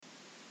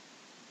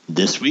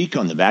This week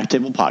on the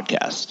Backtable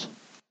Podcast.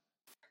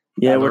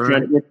 Yeah, we're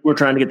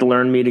trying to get the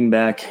Learn meeting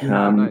back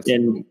Nice.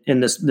 in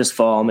this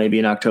fall, maybe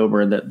in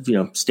October.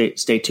 That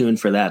stay tuned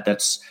for that.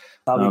 That's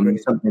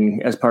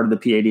something as part of the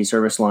PAD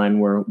service line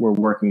we're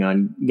working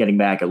on getting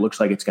back. It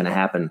looks like it's going to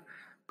happen.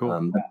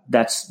 Cool.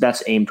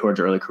 That's aimed towards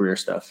early career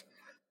stuff.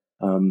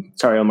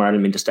 Sorry, Omar, I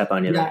didn't mean to step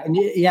on you.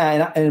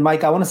 Yeah, and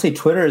Mike, I want to say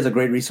Twitter is a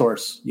great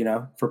resource,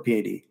 for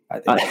PAD. I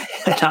think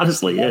It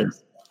honestly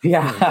is.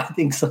 Yeah, I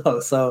think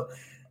so. So,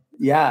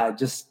 yeah,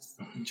 just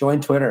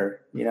join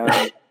Twitter.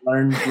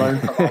 Learn from all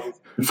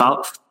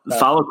these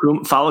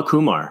follow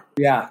Kumar.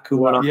 Yeah,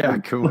 Kumar. Yeah,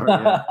 Kumar.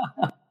 Yeah.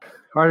 All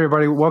right,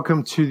 everybody.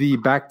 Welcome to the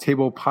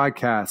Backtable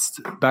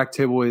Podcast.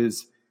 Backtable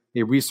is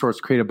a resource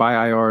created by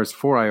IRs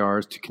for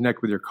IRs to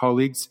connect with your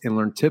colleagues and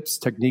learn tips,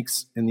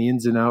 techniques, and the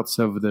ins and outs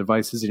of the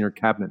devices in your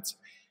cabinets.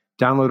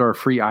 Download our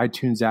free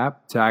iTunes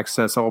app to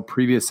access all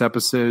previous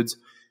episodes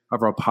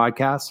of our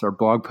podcasts, our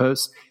blog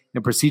posts,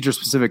 and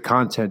procedure-specific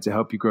content to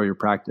help you grow your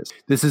practice.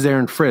 This is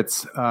Aaron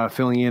Fritz,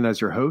 filling in as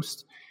your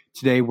host.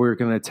 Today, we're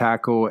going to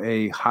tackle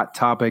a hot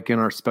topic in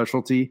our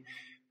specialty,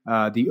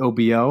 the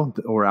OBL,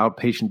 or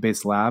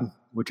outpatient-based lab,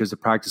 which is a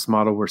practice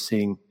model we're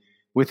seeing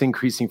with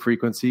increasing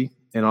frequency,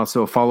 and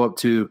also a follow-up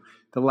to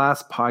the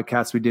last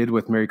podcast we did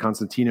with Mary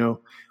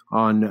Constantino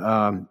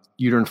on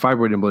uterine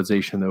fibroid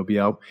embolization in the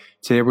OBL.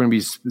 Today, we're going to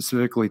be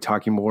specifically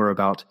talking more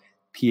about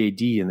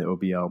PAD in the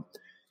OBL.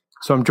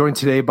 So I'm joined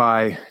today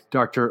by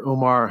Dr.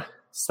 Omar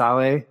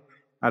Saleh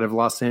out of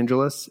Los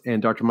Angeles and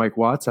Dr. Mike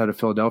Watts out of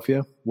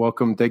Philadelphia.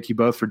 Welcome. Thank you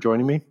both for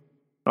joining me.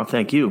 Oh,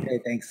 thank you.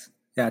 Hey, thanks.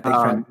 Yeah,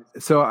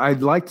 thanks. So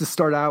I'd like to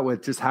start out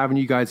with just having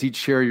you guys each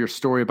share your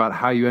story about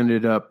how you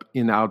ended up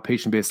in the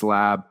outpatient-based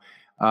lab.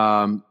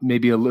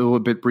 Maybe a little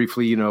bit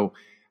briefly,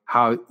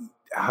 how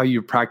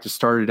your practice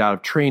started out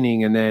of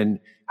training and then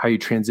how you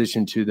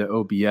transitioned to the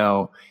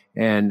OBL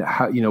and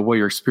how, what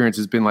your experience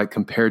has been like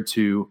compared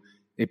to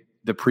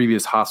the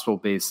previous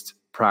hospital-based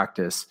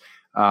practice.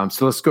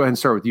 So let's go ahead and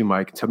start with you,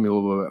 Mike. Tell me a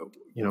little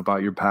bit,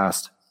 about your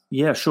past.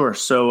 Yeah, sure.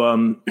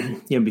 So,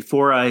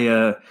 before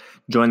I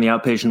joined the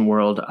outpatient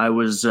world, I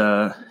was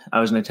an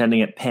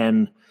attending at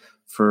Penn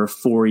for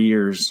 4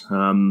 years,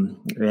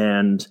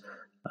 and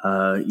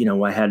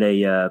I had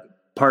a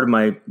part of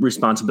my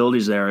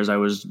responsibilities there as I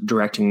was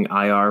directing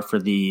IR for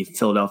the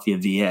Philadelphia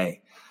VA.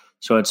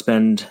 So I'd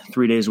spend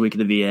 3 days a week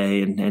at the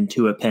VA and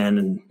 2 at Penn,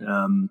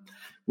 and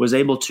was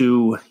able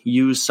to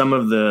use some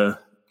of the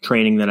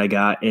training that I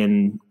got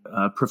in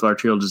peripheral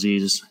arterial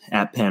disease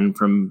at Penn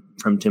from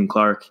Tim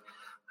Clark,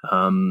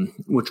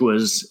 which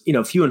was,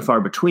 few and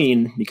far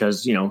between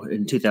because,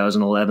 in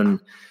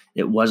 2011,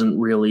 it wasn't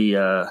really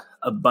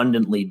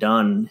abundantly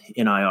done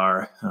in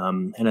IR.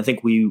 And I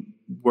think we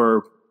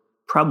were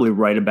probably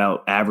right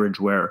about average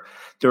where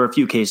there were a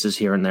few cases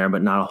here and there,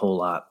 but not a whole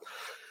lot.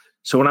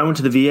 So when I went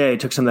to the VA, I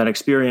took some of that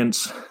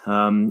experience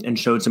and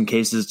showed some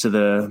cases to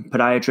the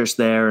podiatrist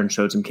there and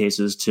showed some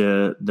cases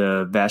to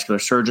the vascular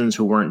surgeons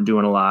who weren't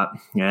doing a lot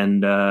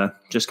and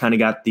just kind of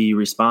got the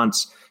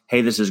response,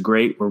 hey, this is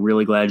great. We're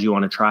really glad you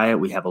want to try it.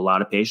 We have a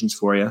lot of patients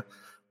for you.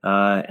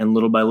 And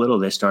little by little,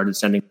 they started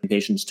sending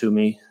patients to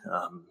me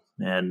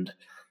and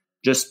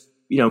just,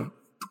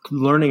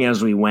 learning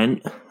as we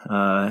went,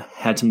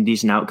 had some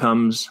decent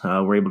outcomes.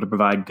 We're able to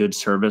provide good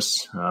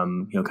service,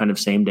 kind of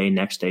same day,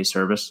 next day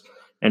service.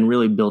 And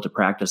really built a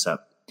practice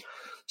up.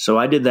 So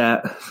I did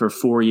that for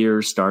 4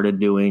 years,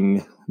 started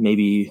doing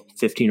maybe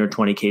 15 or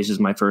 20 cases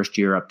my first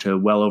year up to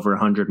well over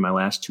 100 my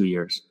last 2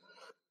 years.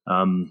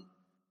 And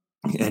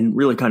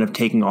really kind of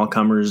taking all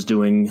comers,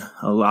 doing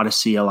a lot of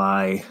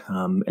CLI,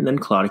 and then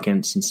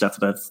claudicants and stuff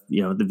that,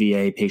 the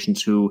VA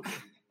patients who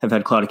have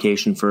had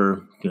claudication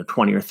for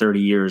 20 or 30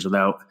 years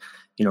without,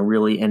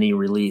 really any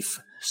relief.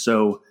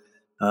 So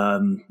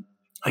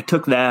I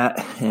took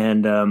that,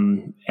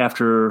 and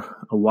after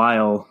a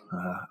while,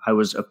 I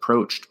was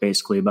approached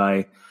basically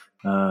by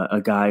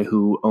a guy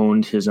who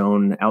owned his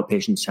own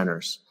outpatient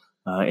centers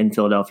in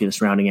Philadelphia, the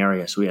surrounding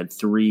area. So we had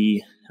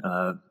three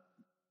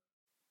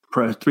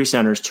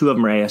centers, 2 of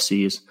them were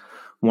ASCs,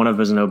 one of them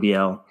was an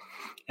OBL,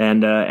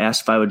 and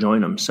asked if I would join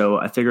them. So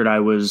I figured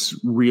I was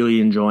really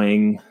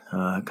enjoying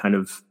kind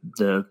of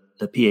the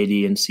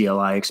PAD and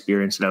CLI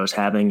experience that I was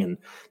having, and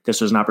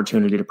this was an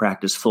opportunity to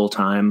practice full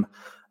time.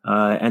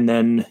 And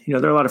then,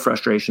 there are a lot of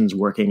frustrations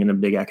working in a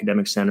big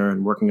academic center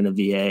and working in a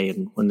VA.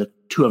 And when the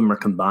 2 of them are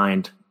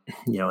combined,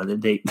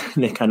 they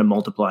kind of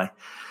multiply.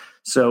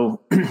 So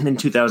in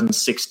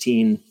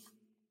 2016,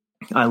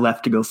 I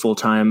left to go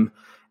full-time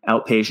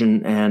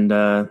outpatient. And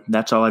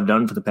that's all I've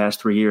done for the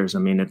past 3 years. I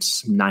mean,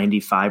 it's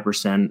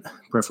 95%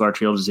 peripheral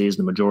arterial disease.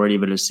 The majority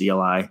of it is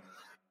CLI.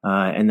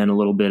 And then a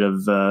little bit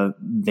of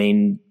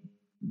vein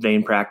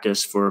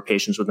practice for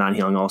patients with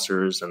non-healing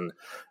ulcers and,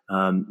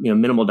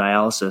 minimal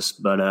dialysis,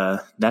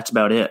 but that's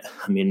about it.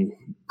 I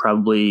mean,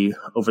 probably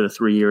over the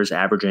 3 years,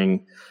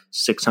 averaging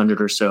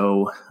 600 or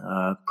so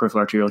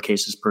peripheral arterial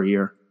cases per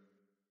year.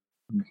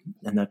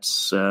 And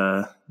that's,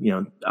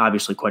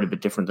 obviously quite a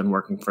bit different than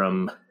working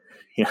from,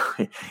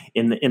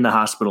 in the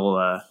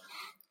hospital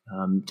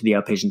to the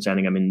outpatient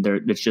setting. I mean,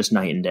 it's just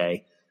night and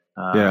day.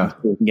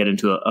 We can get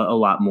into a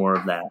lot more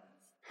of that.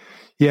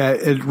 Yeah,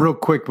 real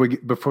quick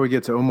before we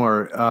get to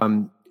Omar,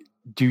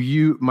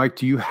 Mike,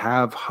 do you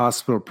have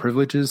hospital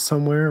privileges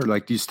somewhere?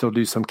 Like, do you still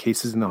do some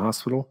cases in the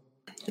hospital?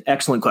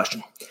 Excellent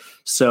question.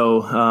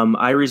 So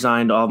I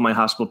resigned all of my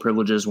hospital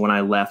privileges when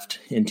I left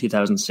in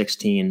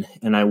 2016,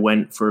 and I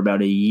went for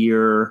about a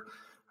year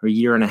or a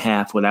year and a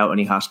half without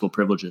any hospital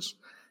privileges.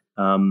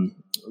 Some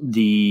of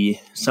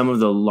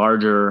the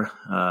larger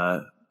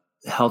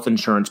health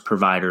insurance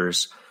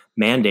providers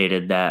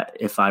mandated that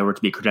if I were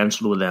to be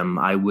credentialed with them,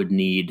 I would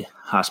need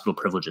hospital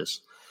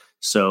privileges.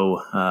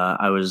 So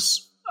I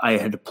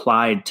had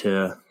applied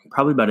to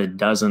probably about a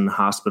dozen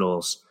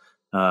hospitals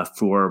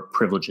for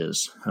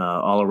privileges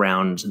all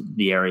around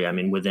the area. I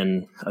mean,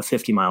 within a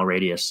 50-mile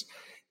radius,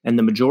 and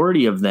the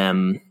majority of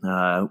them,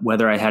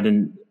 whether I had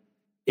an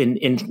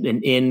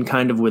in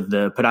kind of with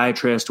the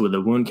podiatrist, with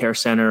the wound care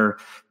center,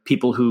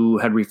 people who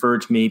had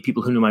referred to me,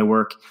 people who knew my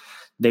work,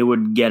 they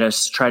would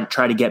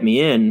try to get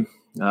me in.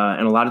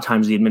 And a lot of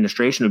times the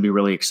administration would be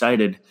really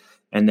excited.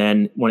 And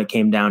then when it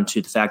came down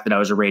to the fact that I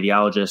was a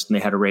radiologist and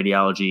they had a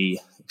radiology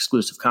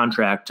exclusive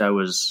contract, I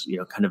was,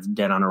 kind of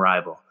dead on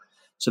arrival.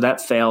 So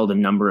that failed a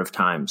number of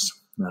times.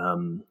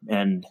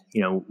 And,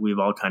 we've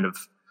all kind of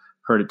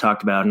heard it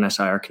talked about in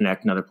SIR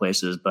Connect and other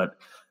places, but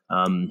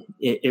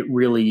it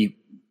really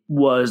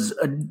was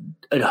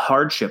a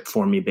hardship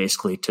for me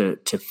basically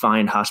to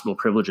find hospital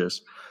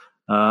privileges.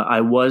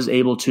 I was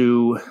able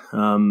to,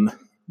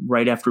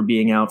 right after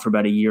being out for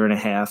about a year and a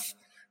half,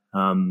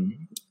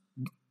 kind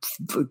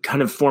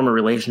of form a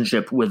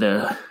relationship with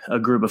a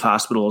group of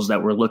hospitals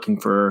that were looking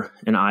for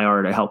an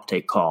IR to help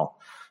take call.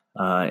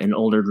 An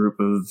older group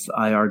of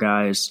IR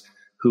guys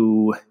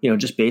who,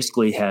 just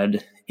basically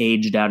had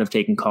aged out of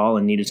taking call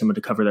and needed someone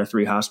to cover their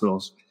 3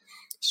 hospitals.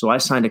 So I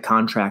signed a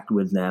contract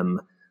with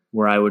them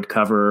where I would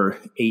cover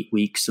 8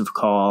 weeks of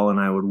call and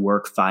I would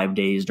work 5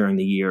 days during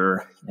the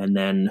year. And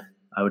then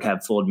I would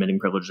have full admitting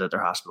privileges at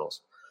their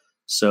hospitals.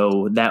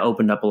 So that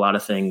opened up a lot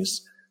of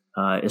things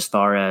as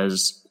far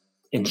as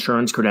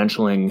insurance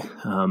credentialing,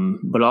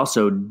 but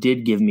also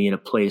did give me a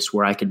place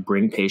where I could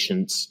bring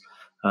patients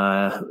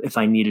if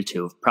I needed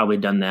to. I've probably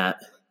done that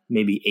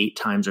maybe 8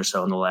 times or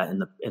so in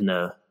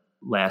the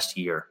last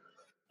year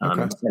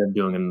instead of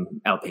doing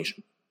an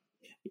outpatient.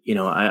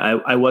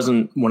 I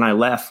wasn't, when I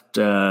left,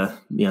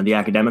 the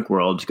academic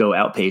world to go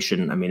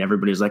outpatient. I mean,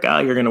 everybody's like, oh,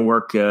 you're going to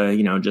work,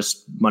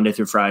 just Monday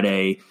through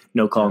Friday,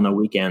 no call, no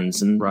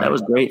weekends. And That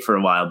was great for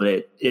a while,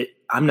 but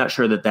I'm not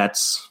sure that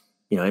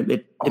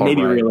it may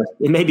be realistic.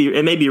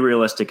 It may be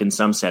realistic in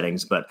some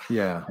settings, but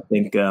I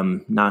think,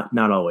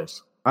 not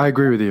always. I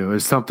agree with you.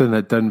 There's something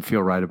that doesn't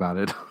feel right about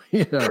it.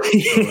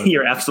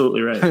 You're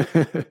absolutely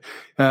right.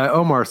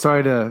 Omar,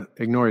 sorry to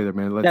ignore you there,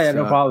 man.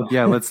 No problem.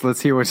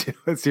 Let's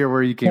hear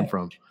where you came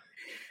from.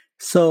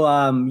 So,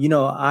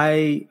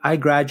 I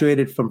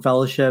graduated from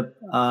fellowship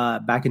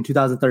back in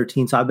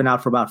 2013. So I've been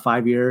out for about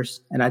 5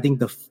 years, and I think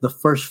the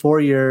first 4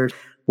 years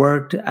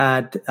worked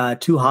at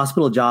 2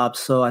 hospital jobs.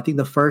 So I think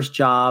the first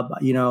job,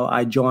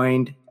 I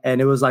joined, and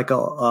it was like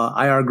a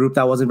IR group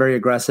that wasn't very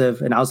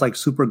aggressive, and I was like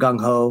super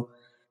gung ho.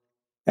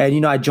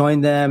 And, I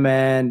joined them,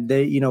 and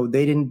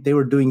they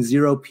were doing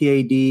 0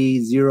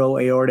 PAD, 0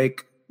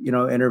 aortic,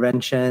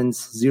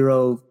 interventions,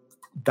 0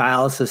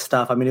 dialysis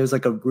stuff. I mean, it was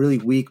like a really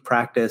weak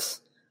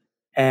practice.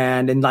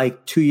 And in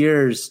like 2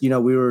 years,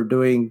 we were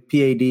doing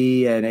PAD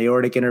and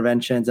aortic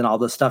interventions and all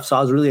this stuff. So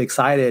I was really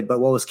excited. But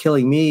what was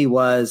killing me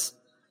was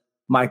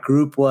my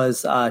group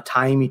was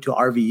tying me to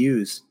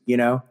RVUs,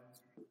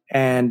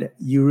 and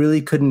you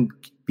really couldn't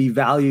be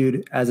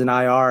valued as an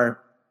IR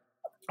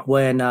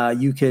when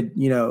you could,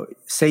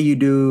 say you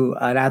do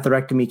an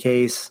atherectomy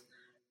case,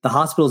 the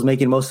hospital's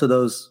making most of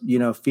those,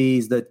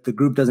 fees that the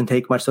group doesn't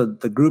take much. So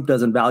the group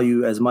doesn't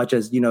value as much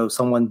as,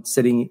 someone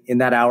sitting in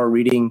that hour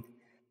reading,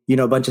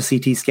 a bunch of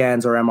CT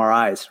scans or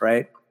MRIs,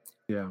 right?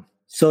 Yeah.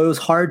 So it was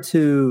hard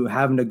to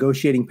have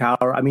negotiating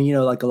power. I mean,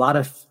 like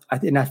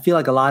I feel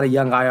like a lot of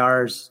young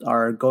IRs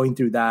are going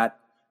through that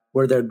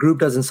where their group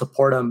doesn't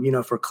support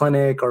them, for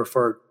clinic or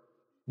for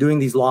doing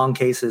these long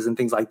cases and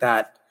things like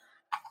that.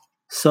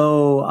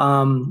 So,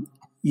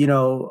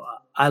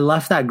 I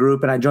left that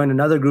group and I joined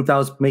another group that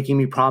was making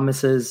me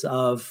promises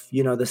of,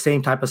 the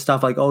same type of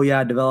stuff like, oh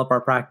yeah, develop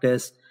our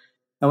practice.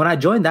 And when I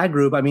joined that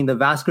group, I mean, the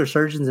vascular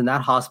surgeons in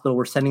that hospital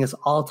were sending us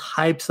all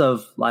types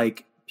of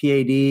like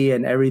PAD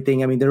and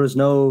everything. I mean, there was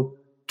no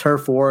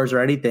turf wars or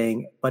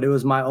anything, but it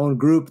was my own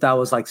group that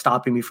was like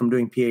stopping me from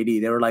doing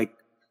PAD. They were like,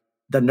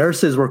 the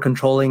nurses were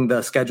controlling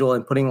the schedule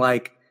and putting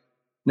like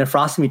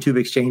nephrostomy tube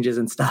exchanges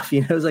and stuff,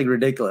 it was like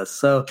ridiculous.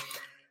 So,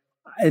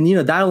 and,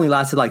 that only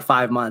lasted like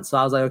 5 months. So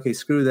I was like, okay,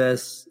 screw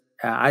this.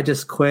 I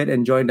just quit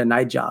and joined a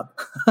night job.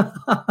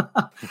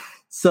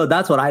 So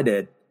that's what I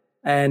did.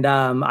 And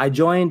I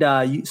joined,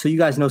 so you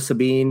guys know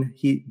Sabine.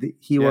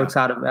 He works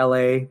out of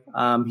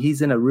LA.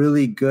 He's in a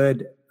really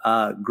good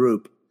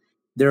group.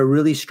 They're a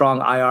really strong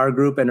IR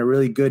group and a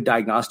really good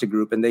diagnostic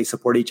group, and they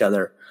support each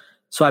other.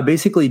 So I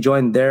basically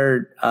joined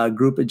their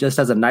group just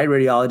as a night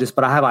radiologist,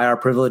 but I have IR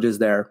privileges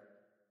there.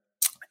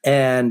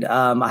 And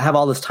I have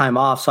all this time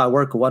off. So I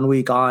work 1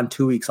 week on,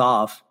 2 weeks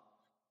off.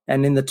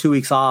 And in the 2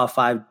 weeks off,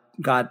 I've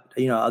got,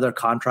 other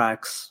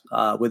contracts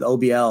with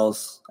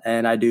OBLs,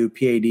 and I do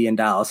PAD and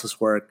dialysis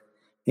work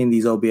in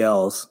these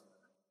OBLs.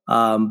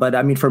 But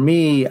I mean, for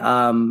me,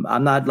 I'm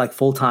not like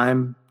full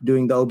time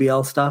doing the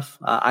OBL stuff.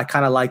 I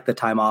kind of like the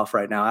time off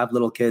right now. I have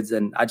little kids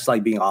and I just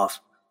like being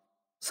off.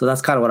 So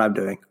that's kind of what I'm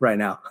doing right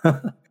now.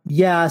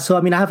 Yeah. So,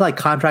 I mean, I have like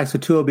contracts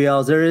with 2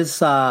 OBLs. There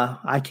is,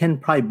 I can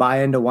probably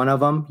buy into one of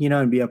them,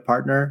 and be a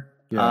partner.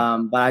 Yeah.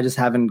 But I just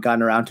haven't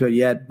gotten around to it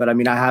yet. But I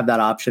mean, I have that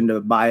option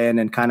to buy in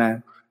and kind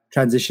of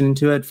transition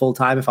into it full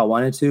time if I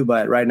wanted to.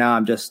 But right now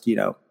I'm just,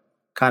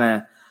 kind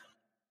of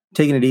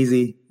taking it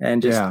easy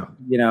and just,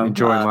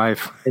 enjoying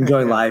life.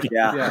 Enjoying life.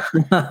 Yeah.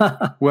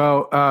 Yeah.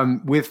 Well,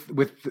 with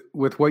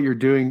what you're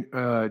doing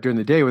during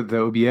the day with the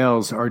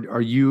OBLs,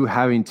 are you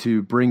having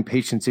to bring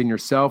patients in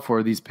yourself, or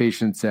are these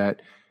patients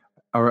that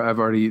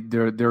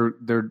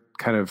they're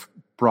kind of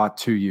brought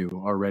to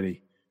you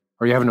already?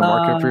 Are you having to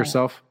market it for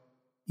yourself?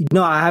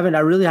 No, I haven't. I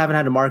really haven't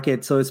had to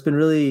market. So it's been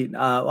really,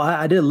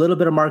 I did a little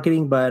bit of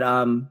marketing, but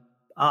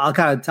I'll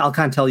kind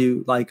of tell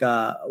you like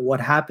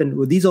what happened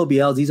with these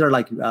OBLs. These are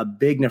like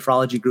big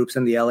nephrology groups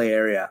in the LA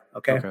area.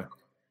 Okay.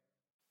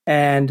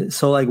 And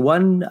so like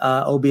one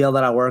OBL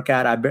that I work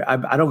at,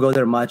 I don't go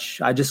there much.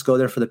 I just go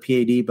there for the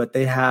PAD, but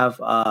they have,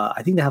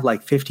 I think they have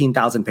like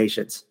 15,000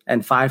 patients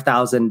and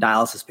 5,000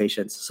 dialysis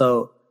patients.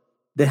 So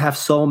they have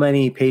so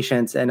many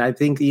patients. And I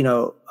think,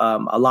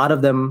 a lot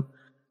of them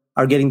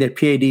are getting their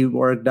PAD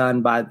work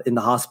done in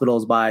the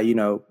hospitals by,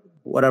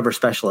 whatever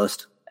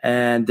specialist.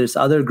 And this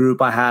other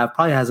group I have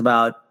probably has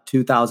about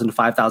 2,000 to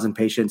 5,000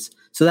 patients.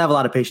 So they have a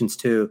lot of patients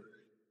too.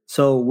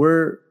 So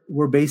we're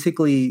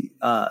basically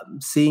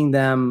seeing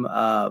them.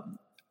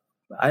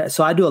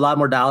 So I do a lot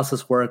more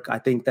dialysis work, I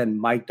think, than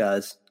Mike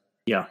does.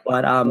 Yeah.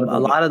 But a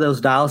lot of those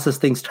dialysis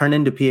things turn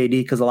into PAD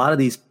because a lot of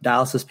these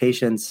dialysis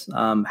patients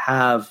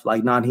have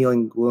like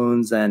non-healing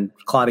wounds and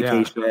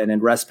claudication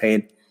and rest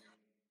pain.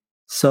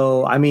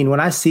 So, I mean, when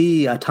I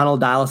see a tunnel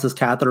dialysis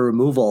catheter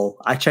removal,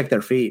 I check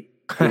their feet.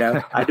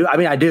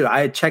 I do.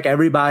 I check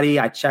everybody.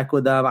 I check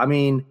with them. I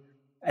mean,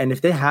 and if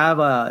they have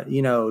a,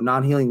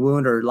 non-healing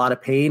wound or a lot of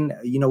pain,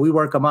 we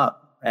work them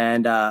up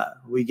and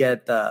we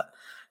get the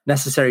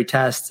necessary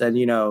tests and,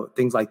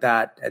 things like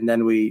that. And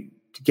then we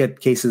get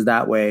cases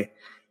that way.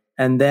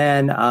 And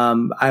then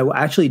I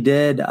actually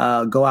did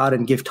go out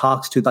and give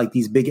talks to like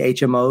these big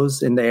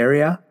HMOs in the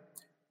area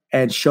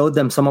and showed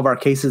them some of our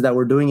cases that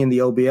we're doing in the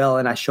OBL.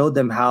 And I showed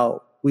them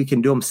how we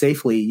can do them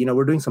safely.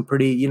 We're doing some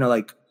pretty,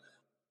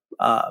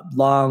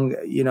 long,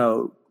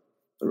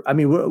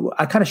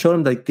 I kind of showed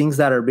them the things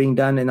that are being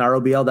done in our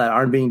OBL that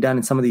aren't being done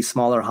in some of these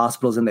smaller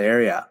hospitals in the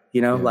area,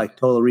 like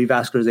total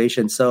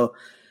revascularization. So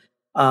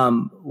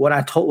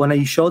when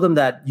you show them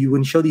that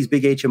when you show these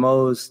big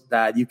HMOs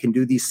that you can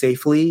do these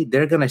safely,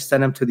 they're going to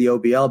send them to the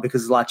OBL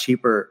because it's a lot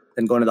cheaper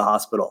than going to the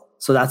hospital.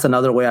 So that's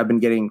another way I've been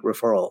getting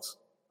referrals.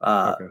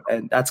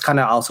 And that's kind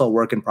of also a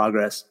work in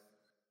progress.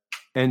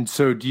 And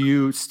so do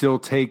you still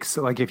take,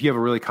 like if you have a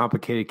really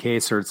complicated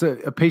case or it's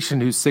a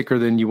patient who's sicker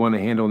than you want to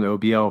handle in the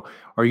OBL,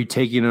 are you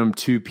taking them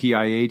to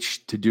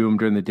PIH to do them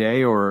during the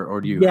day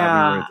or do you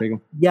have anywhere to take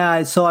them?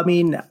 Yeah. So, I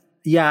mean,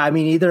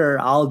 either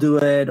I'll do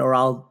it or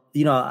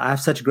I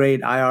have such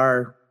great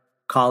IR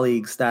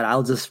colleagues that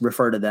I'll just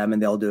refer to them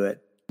and they'll do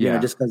it.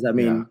 Just because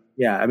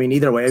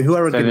either way,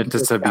 whoever send it to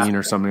Sabine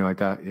or something like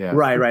that. Yeah.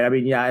 Right. I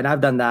mean, and I've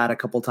done that a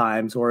couple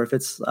times, or if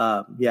it's,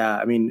 or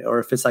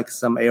if it's like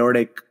some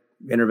aortic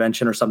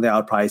intervention or something, I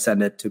would probably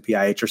send it to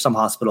PIH or some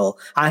hospital.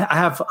 I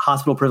have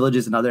hospital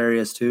privileges in other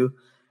areas too.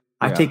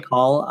 I take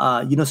call,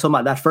 so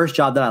that first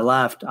job that I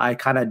left, I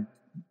kind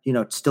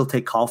of, still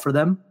take call for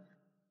them.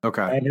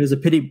 Okay. And it was a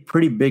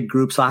pretty big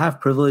group. So I have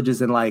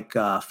privileges in like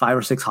 5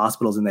 or 6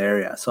 hospitals in the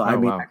area. So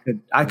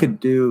I could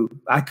do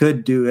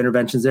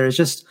interventions there. It's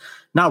just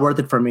not worth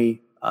it for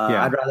me.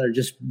 I'd rather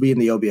just be in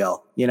the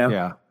OBL,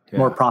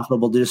 more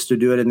profitable just to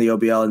do it in the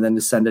OBL and then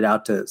to send it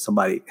out to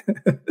somebody,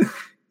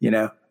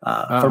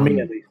 for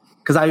me at least.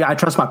 Because I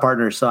trust my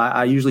partners. So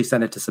I usually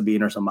send it to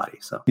Sabine or somebody.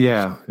 So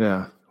yeah.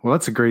 Well,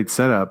 that's a great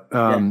setup.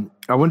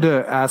 I wanted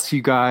to ask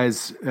you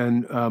guys,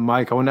 and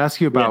Mike, I want to ask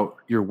you about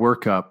your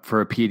workup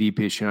for a PAD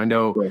patient. I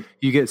know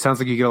sounds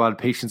like you get a lot of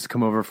patients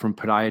come over from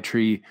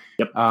podiatry.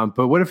 Yep.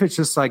 But what if it's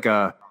just like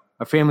a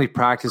family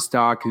practice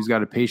doc who's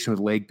got a patient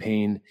with leg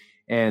pain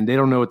and they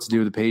don't know what to do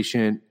with the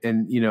patient,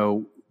 and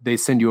they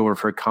send you over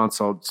for a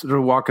consult? Sort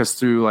of walk us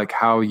through like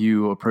how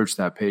you approach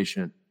that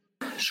patient.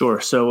 Sure.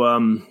 So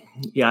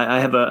I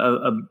have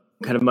a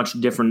kind of much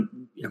different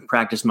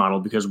practice model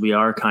because we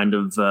are kind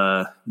of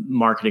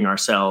marketing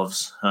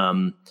ourselves.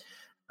 But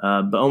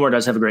Omar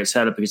does have a great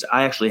setup because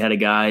I actually had a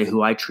guy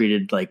who I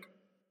treated like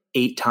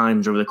 8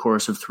 times over the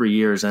course of 3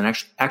 years. And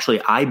actually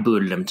I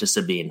booted him to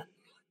Sabine.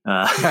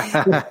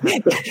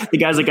 The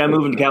guy's like, I'm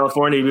moving to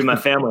California to be my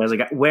family. I was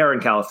like, where in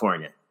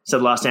California?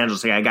 Said Los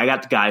Angeles. Like, I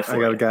got the guy for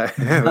you.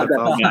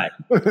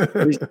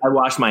 I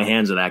washed my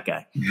hands of that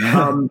guy.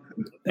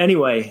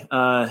 Anyway,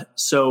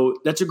 so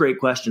that's a great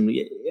question.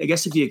 I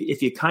guess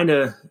if you kind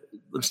of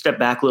let's step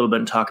back a little bit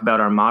and talk about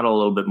our model a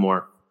little bit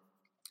more.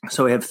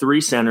 So we have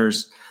 3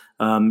 centers,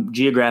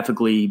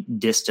 geographically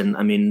distant.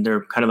 I mean,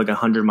 they're kind of like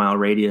 100-mile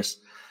radius.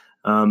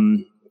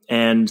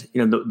 And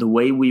the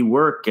way we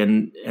work,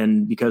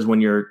 and because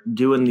when you're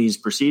doing these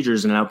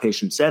procedures in an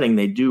outpatient setting,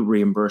 they do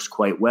reimburse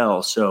quite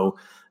well. So,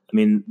 I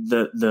mean,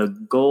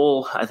 the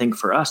goal I think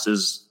for us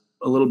is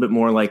a little bit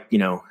more like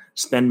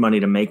spend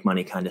money to make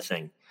money kind of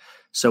thing.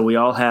 So we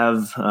all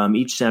have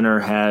each center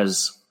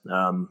has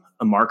a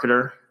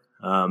marketer.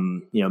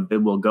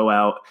 We'll go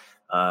out,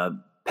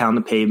 pound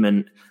the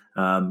pavement,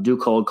 do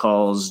cold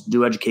calls,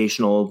 do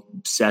educational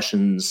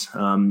sessions,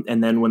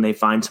 and then when they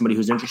find somebody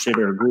who's interested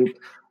or a group.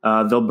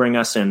 They'll bring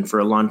us in for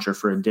a lunch or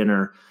for a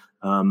dinner,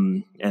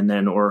 and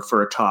then or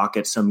for a talk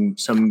at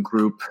some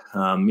group,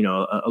 a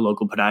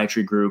local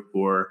podiatry group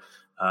or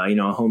a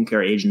home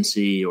care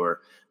agency,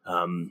 or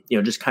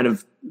just kind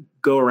of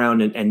go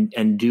around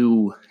and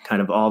do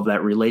kind of all of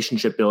that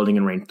relationship building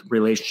and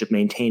relationship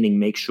maintaining.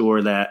 Make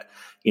sure that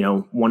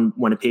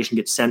when a patient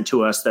gets sent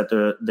to us, that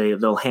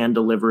they'll hand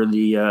deliver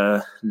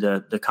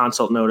the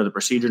consult note or the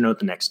procedure note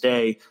the next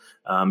day.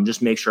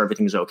 Just make sure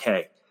everything's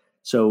okay.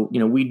 So,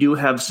 we do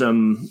have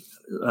some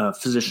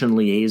physician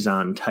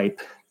liaison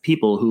type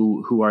people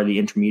who are the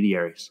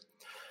intermediaries.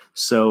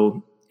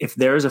 So if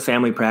there's a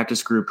family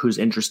practice group who's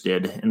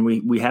interested, and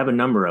we have a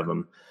number of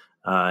them,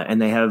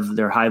 and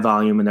they're high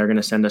volume and they're going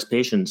to send us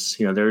patients,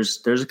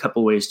 there's a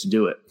couple ways to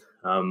do it.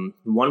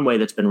 One way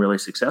that's been really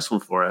successful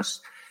for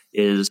us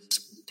is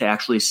to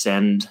actually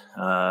send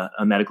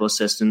a medical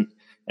assistant,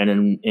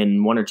 and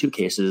in 1 or 2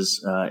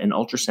 cases, an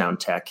ultrasound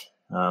tech,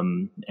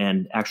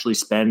 and actually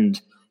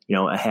spend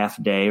a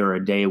half day or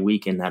a day a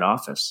week in that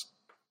office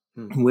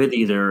with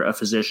either a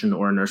physician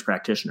or a nurse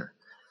practitioner.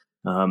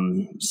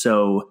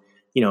 So,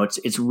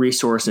 it's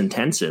resource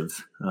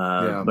intensive,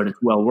 but it's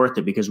well worth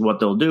it, because what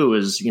they'll do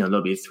is,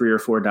 there'll be 3 or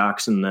 4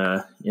 docs in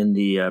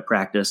the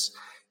practice,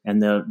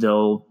 and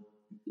they'll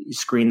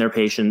screen their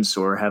patients,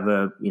 or have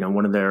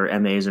one of their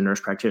MAs or nurse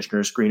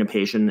practitioners screen a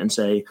patient and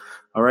say,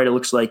 all right, it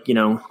looks like,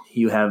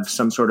 you have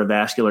some sort of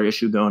vascular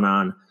issue going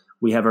on.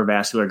 We have our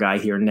vascular guy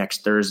here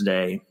next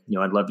Thursday.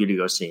 I'd love you to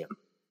go see him.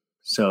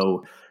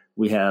 So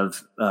we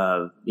have,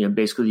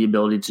 basically the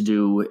ability to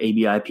do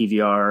ABI,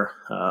 PVR,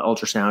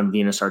 ultrasound,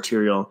 venous,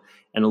 arterial,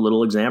 and a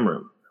little exam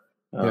room.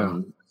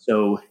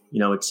 So,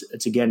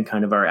 it's again,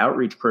 kind of our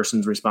outreach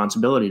person's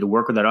responsibility to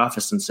work with that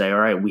office and say, all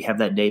right, we have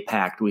that day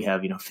packed. We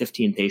have,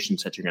 15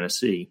 patients that you're going to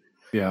see.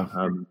 Yeah.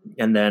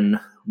 And then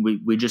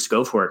we just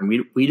go for it.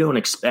 And we don't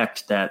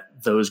expect that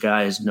those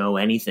guys know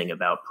anything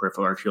about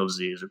peripheral arterial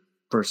disease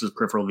versus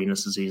peripheral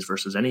venous disease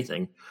versus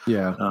anything.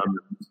 Yeah.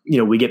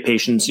 We get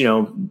patients,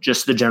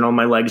 just the general,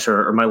 my legs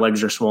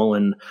are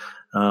swollen,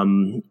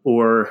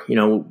 or,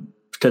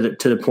 to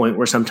the point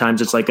where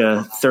sometimes it's like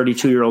a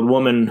 32-year-old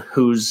woman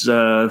who's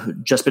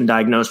just been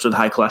diagnosed with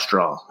high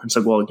cholesterol. It's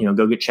like, well,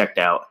 go get checked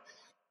out.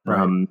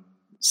 Right.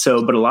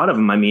 But a lot of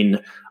them, I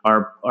mean,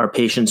 are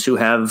patients who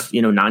have,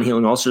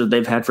 non-healing ulcers that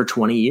they've had for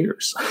 20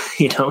 years.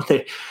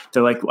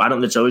 They're like,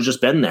 it's always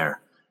just been there.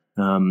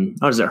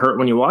 Does it hurt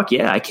when you walk?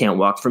 Yeah, I can't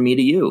walk from me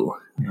to you.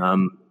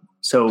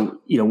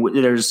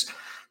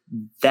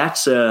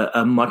 That's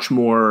a much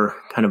more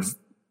kind of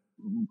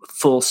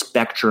full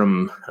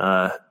spectrum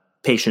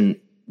patient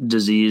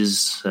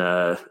disease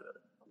kind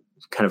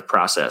of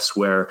process,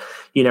 where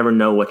you never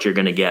know what you're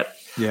going to get.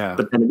 Yeah.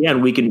 But then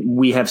again,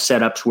 we have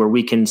setups where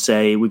we can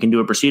do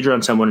a procedure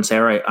on someone and say,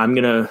 all right, I'm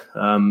going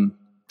to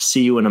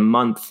see you in a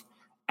month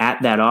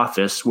at that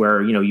office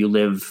where, you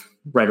live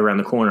right around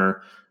the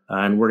corner.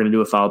 And we're going to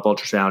do a follow-up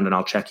ultrasound, and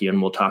I'll check you,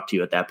 and we'll talk to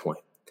you at that point.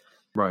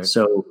 Right.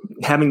 So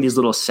having these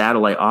little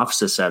satellite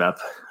offices set up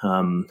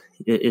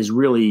is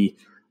really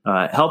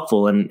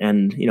helpful.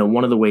 And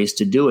one of the ways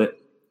to do it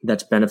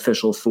that's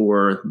beneficial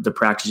for the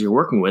practice you're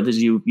working with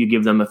is you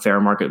give them a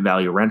fair market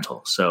value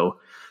rental. So,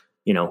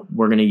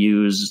 we're going to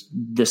use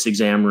this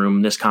exam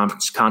room, this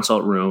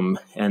consult room,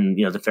 and,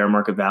 the fair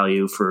market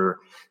value for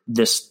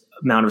this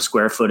amount of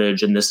square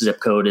footage and this zip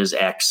code is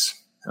X.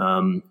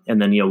 And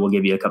then, we'll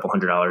give you a couple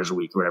 $100 a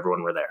week or whatever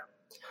when we're there.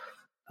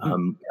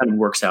 Kind of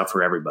works out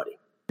for everybody.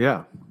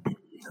 Yeah.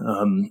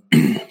 I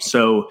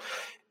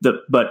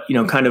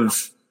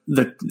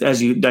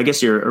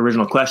guess your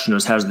original question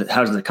was, how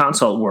does the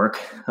consult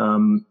work?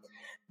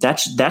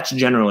 That's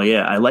generally it.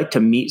 I like to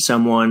meet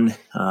someone,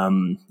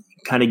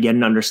 kind of get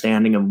an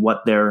understanding of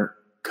what their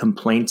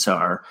complaints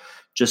are,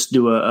 just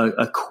do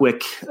a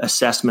quick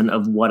assessment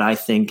of what I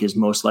think is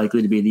most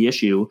likely to be the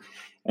issue.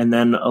 And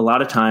then a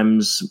lot of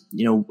times,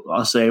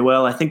 I'll say,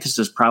 well, I think this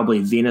is probably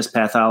venous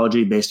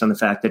pathology based on the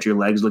fact that your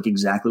legs look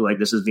exactly like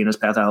this is venous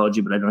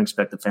pathology, but I don't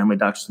expect the family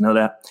doctors to know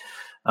that.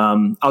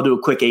 I'll do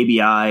a quick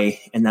ABI,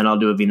 and then I'll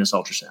do a venous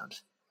ultrasound.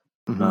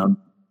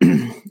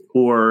 Mm-hmm.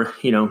 Or,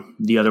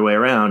 the other way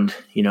around,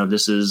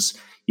 this is,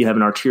 you have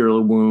an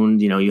arterial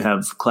wound, you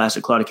have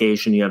classic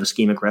claudication, you have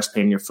ischemic rest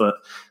pain in your foot.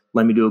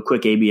 Let me do a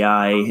quick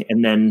ABI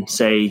and then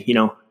say,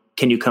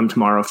 can you come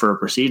tomorrow for a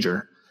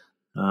procedure?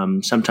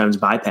 Sometimes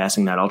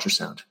bypassing that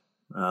ultrasound.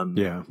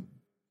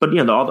 but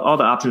all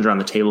the options are on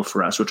the table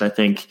for us, which I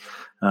think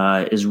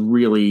is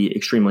really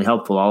extremely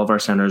helpful. All of our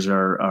centers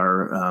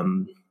are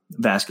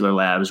vascular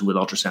labs with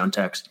ultrasound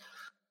techs.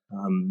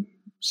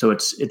 So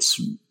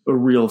it's a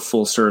real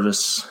full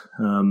service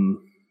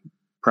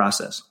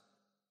process.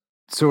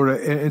 Sort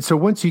of. And so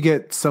once you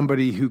get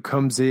somebody who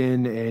comes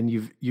in and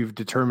you've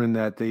determined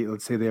that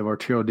let's say they have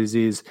arterial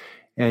disease,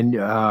 and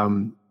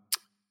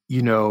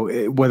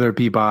whether it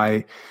be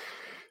by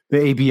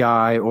the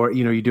ABI or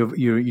you do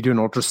an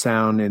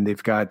ultrasound and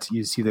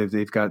you see that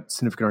they've got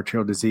significant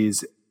arterial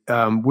disease.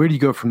 Where do you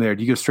go from there?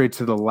 Do you go straight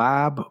to the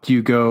lab? Do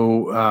you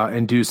go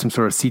and do some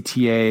sort of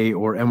CTA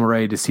or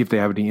MRA to see if they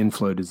have any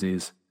inflow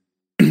disease?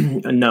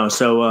 No.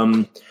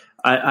 So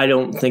I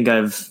don't think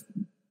I've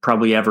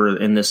probably ever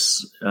in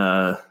this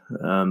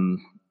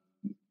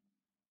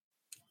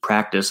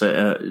practice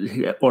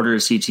ordered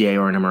a CTA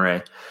or an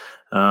MRA.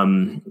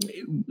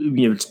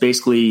 It's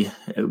basically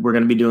we're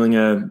going to be doing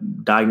a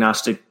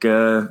diagnostic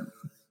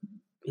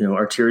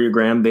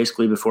arteriogram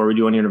basically before we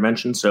do any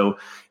intervention. So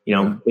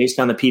based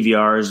on the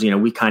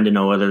PVRs, we kind of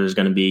know whether there's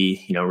going to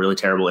be really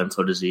terrible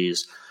inflow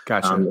disease.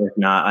 Gotcha. If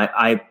not,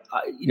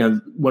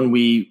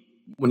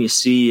 when you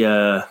see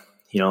a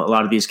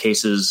lot of these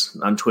cases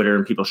on Twitter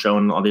and people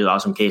showing all these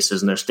awesome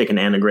cases and they're sticking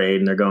antegrade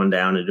and they're going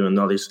down and doing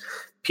all these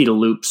pedal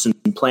loops and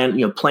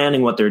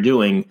planning what they're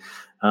doing.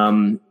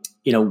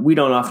 We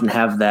don't often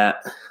have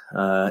that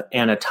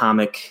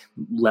anatomic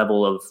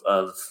level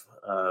of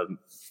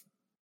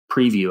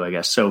preview, I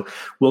guess. So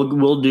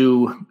we'll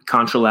do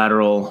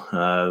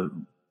contralateral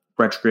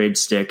retrograde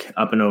stick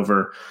up and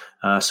over,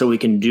 so we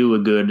can do a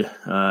good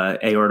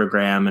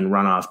aortogram and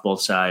run off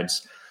both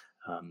sides,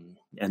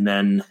 and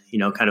then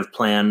kind of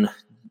plan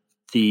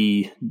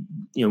the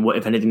what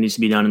if anything needs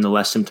to be done in the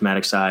less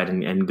symptomatic side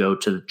and go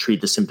to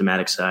treat the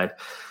symptomatic side.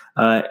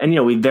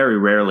 And we very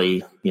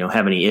rarely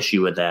have any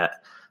issue with that.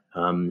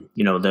 All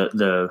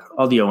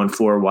the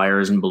O-4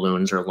 wires and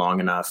balloons are long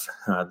enough.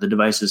 The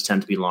devices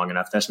tend to be long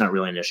enough. That's not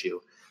really an issue.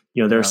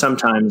 There are some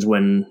times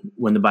when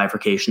the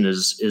bifurcation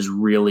is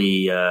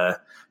really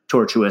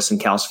tortuous and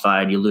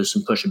calcified, you lose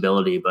some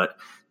pushability, but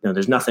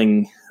there's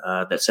nothing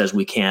that says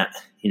we can't,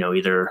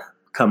 either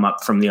come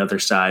up from the other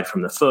side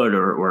from the foot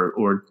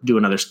or do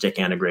another stick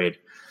antegrade.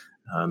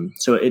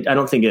 So I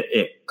don't think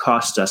it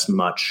costs us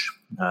much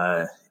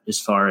as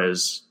far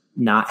as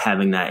not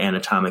having that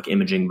anatomic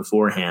imaging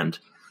beforehand.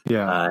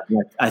 Yeah.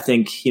 I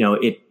think,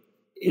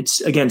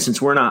 it's again,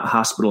 since we're not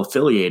hospital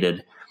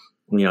affiliated,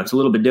 it's a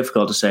little bit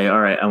difficult to say, all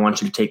right, I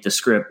want you to take the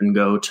script and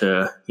go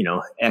to,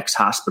 X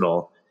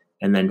hospital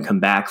and then come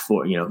back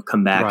right.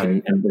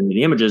 and bring me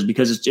the images,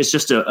 because it's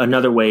just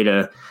another way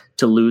to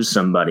lose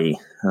somebody.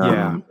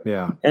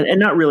 Yeah. And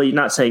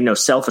not saying,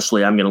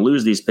 selfishly, I'm going to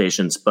lose these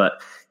patients,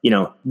 but,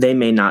 they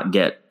may not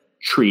get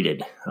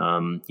treated.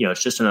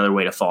 It's just another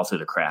way to fall through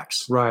the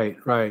cracks. Right.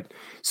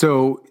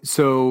 So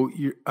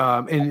you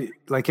and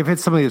like if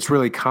it's something that's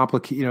really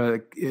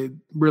complicated,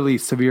 really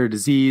severe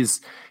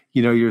disease,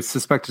 you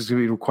suspect it's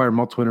going to require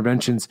multiple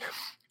interventions.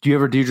 Do you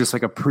ever do just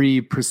like a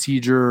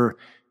pre-procedure,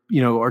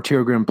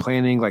 arteriogram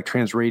planning, like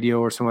transradio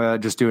or something like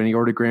that? Just do an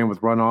aortogram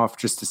with runoff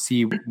just to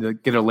see,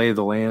 get a lay of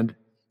the land?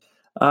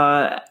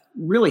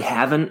 Really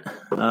haven't.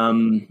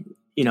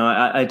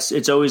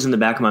 It's always in the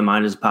back of my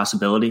mind as a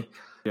possibility.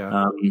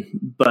 Yeah.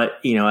 But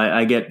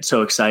I get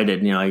so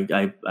excited.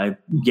 I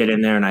get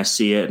in there and I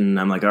see it, and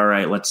I'm like, all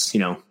right, let's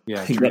get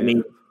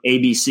me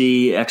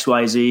ABC,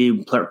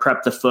 XYZ,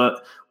 prep the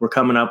foot. We're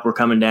coming up, we're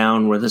coming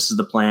down. Where this is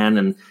the plan,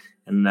 and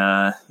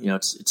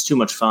it's too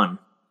much fun.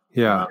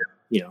 Yeah.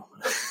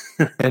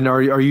 And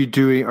are you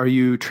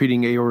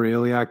treating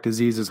aortoiliac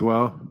disease as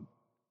well?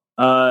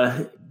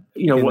 In the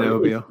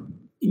OBL?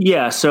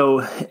 Yeah.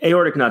 So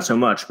aortic, not so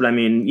much, but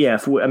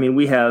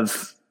we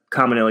have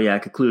common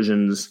iliac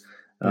occlusions.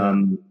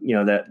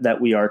 That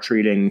we are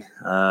treating.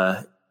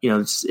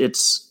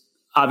 It's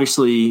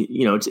obviously,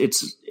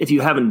 it's if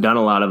you haven't done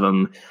a lot of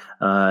them,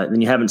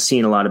 then you haven't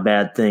seen a lot of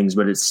bad things.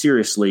 But it's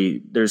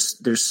seriously,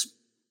 there's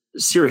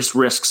serious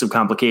risks of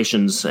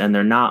complications, and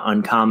they're not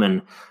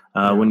uncommon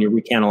when you're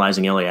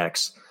recanalizing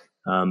iliacs.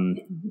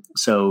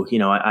 So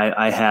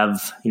I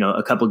have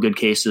a couple of good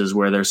cases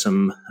where there's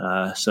some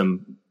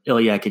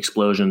iliac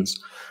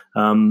explosions.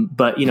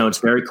 But it's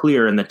very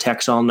clear, and the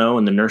techs all know,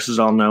 and the nurses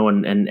all know,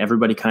 and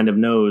everybody kind of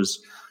knows,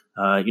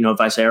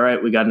 if I say, all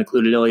right, we got an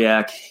occluded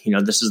iliac,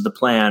 this is the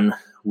plan.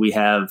 We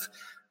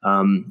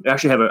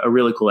actually have a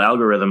really cool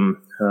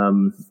algorithm,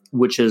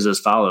 which is as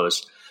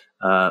follows.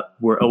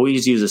 We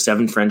always use a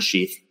 7 French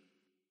sheath.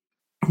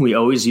 We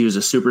always use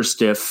a super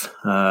stiff,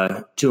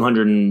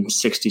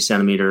 260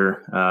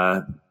 centimeter,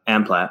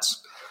 Amplats.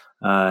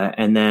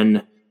 And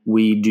then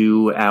we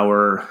do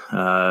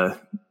a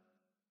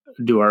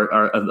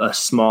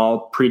small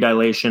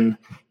pre-dilation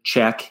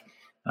check,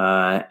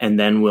 and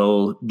then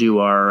we'll do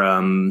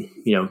our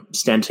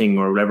stenting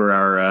or whatever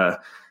our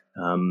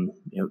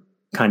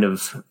kind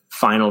of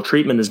final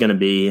treatment is going to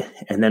be,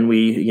 and then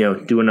we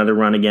do another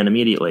run again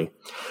immediately.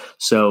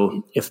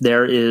 So if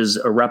there is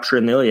a rupture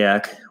in the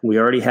iliac, we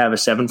already have a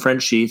 7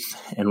 French sheath,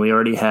 and we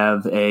already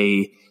have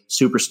a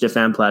super stiff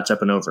amplats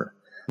up and over.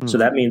 So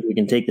that means we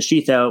can take the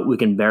sheath out, we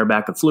can bear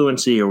back a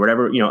fluency or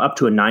whatever, up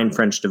to a 9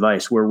 French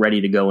device, we're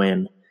ready to go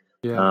in.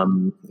 Yeah.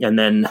 And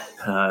then,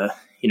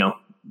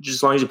 just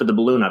as long as you put the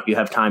balloon up, you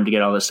have time to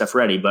get all this stuff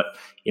ready. But,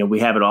 we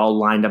have it all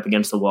lined up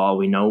against the wall.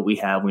 We know what we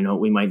have. We know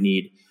what we might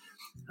need.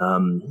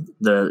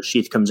 The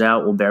sheath comes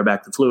out. We'll bear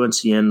back the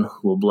fluency in.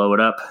 We'll blow it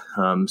up,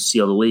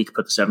 seal the leak,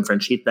 put the 7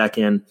 French sheath back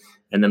in,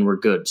 and then we're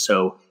good.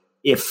 So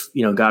if,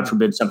 God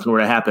forbid something were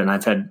to happen,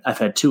 I've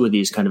had 2 of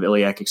these kind of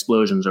iliac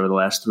explosions over the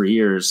last 3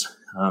 years.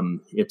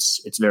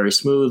 It's very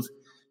smooth,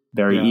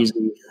 very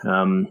easy.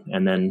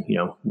 And then,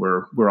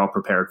 we're all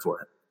prepared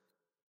for it.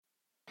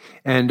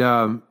 And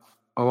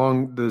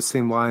along the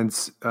same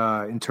lines,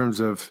 in terms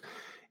of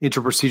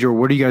intra-procedure,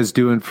 what are you guys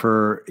doing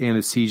for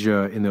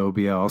anesthesia in the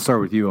OBL? I'll start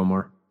with you,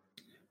 Omar.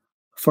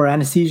 For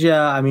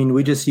anesthesia,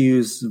 we just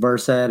use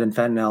Versed and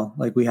fentanyl.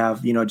 Like we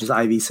have, just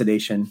IV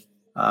sedation.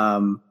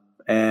 And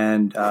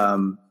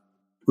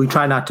we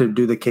try not to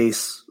do the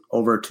case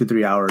over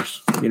 2-3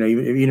 hours.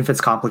 Even if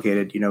it's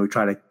complicated, we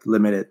try to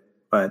limit it.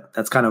 But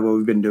that's kind of what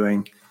we've been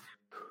doing.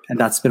 And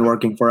that's been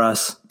working for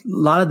us. A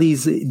lot of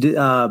these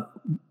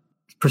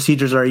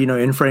procedures are,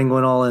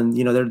 infrainguinal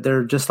and,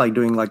 they're just like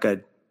doing like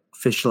a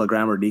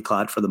fistulogram or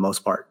declot for the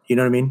most part. You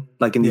know what I mean?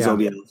 Like in these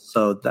OBLs.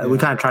 So we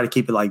kind of try to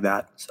keep it like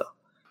that. So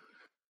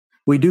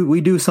we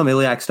do some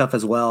iliac stuff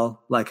as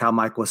well, like how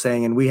Mike was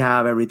saying, and we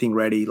have everything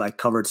ready, like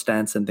covered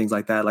stents and things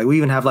like that. Like we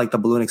even have like the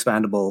balloon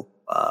expandable,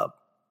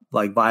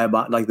 like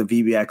like the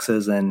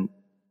VBXs and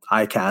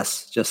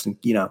ICAS, just,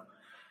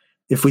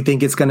 if we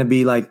think it's going to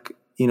be like,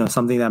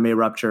 something that may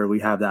rupture, we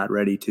have that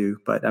ready too.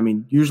 But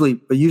usually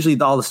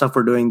all the stuff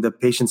we're doing, the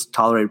patients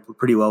tolerate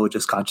pretty well with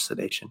just conscious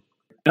sedation.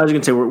 I was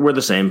going to say we're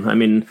the same.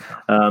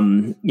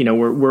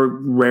 We're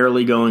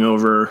rarely going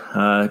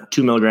over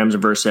 2 milligrams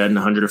of Versed and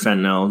 100 of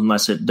fentanyl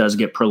unless it does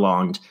get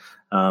prolonged.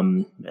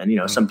 Some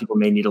people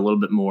may need a little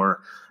bit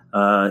more.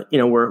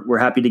 We're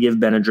happy to give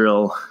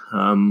Benadryl,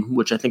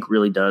 which I think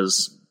really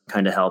does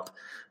kind of help.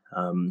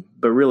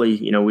 But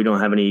really, we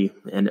don't have any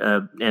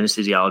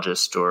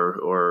anesthesiologist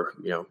or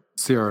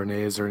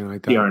CRNAs or anything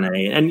like that.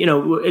 CRNA.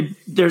 And,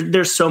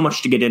 there's so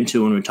much to get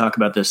into when we talk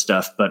about this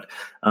stuff, but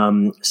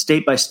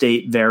state by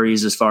state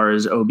varies as far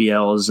as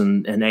OBLs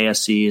and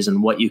ASCs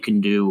and what you can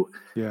do.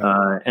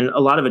 Yeah. And a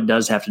lot of it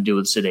does have to do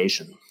with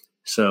sedation.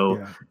 So,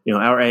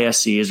 our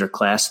ASCs are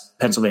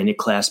Pennsylvania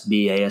Class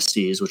B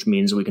ASCs, which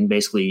means we can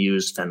basically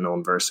use fentanyl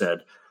and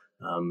Versed.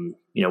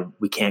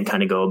 We can't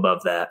kind of go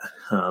above that.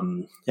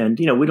 And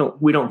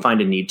we don't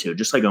find a need to,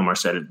 just like Omar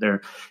said,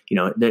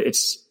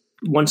 it's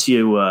once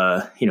you,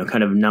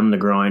 kind of numb the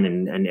groin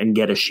and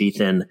get a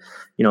sheath in,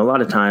 a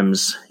lot of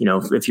times,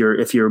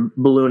 if you're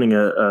ballooning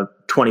a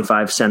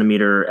 25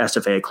 centimeter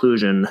SFA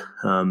occlusion,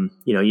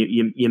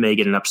 you may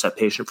get an upset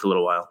patient for a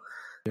little while.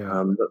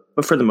 Yeah.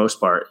 But for the most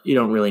part, you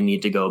don't really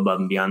need to go above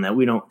and beyond that.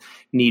 We don't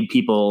need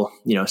people,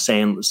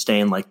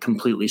 staying like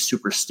completely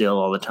super still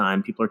all the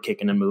time. People are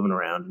kicking and moving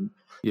around. And,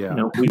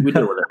 we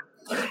deal with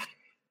it.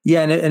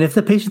 Yeah. And if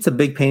the patient's a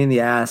big pain in the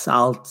ass,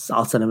 I'll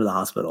send him to the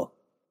hospital.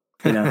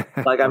 I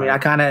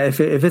kind of,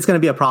 if it's going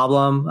to be a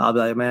problem, I'll be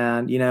like,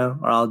 man,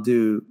 or I'll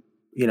do,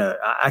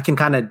 I can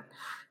kind of,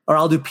 or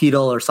I'll do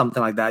pedal or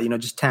something like that,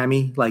 just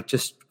TAMI, like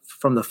just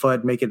from the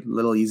foot, make it a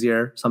little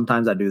easier.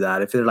 Sometimes I do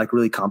that. If they're like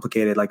really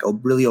complicated, like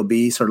really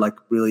obese or like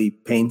really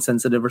pain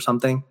sensitive or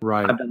something.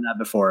 Right. I've done that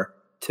before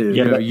too.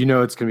 Yeah.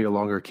 It's going to be a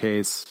longer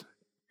case.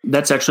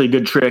 That's actually a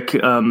good trick.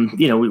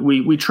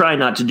 We try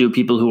not to do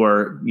people who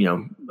are,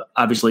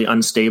 obviously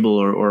unstable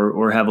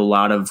or have a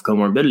lot of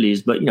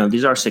comorbidities, but,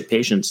 these are sick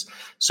patients.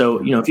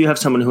 So, if you have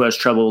someone who has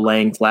trouble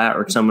laying flat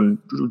or someone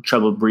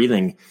trouble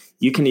breathing,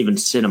 you can even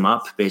sit them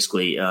up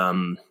basically,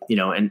 and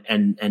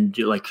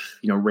do like,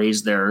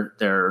 raise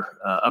their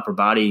upper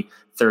body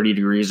 30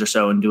 degrees or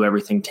so and do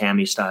everything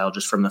TAMI style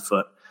just from the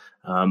foot.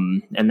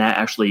 And that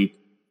actually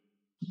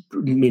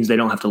means they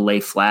don't have to lay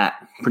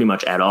flat pretty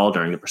much at all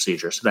during the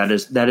procedure. So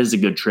that is a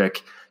good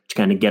trick to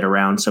kind of get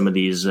around some of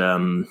these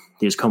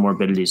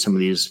comorbidities, some of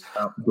these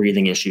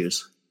breathing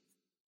issues.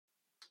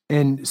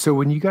 And so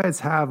when you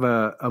guys have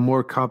a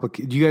more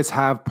complicated, do you guys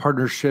have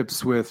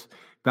partnerships with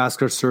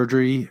vascular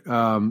surgery?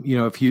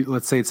 If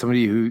let's say it's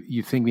somebody who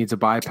you think needs a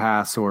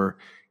bypass, or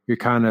you're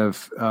kind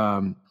of,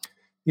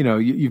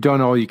 you've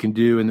done all you can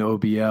do in the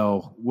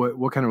OBL,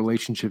 what kind of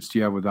relationships do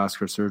you have with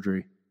vascular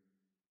surgery?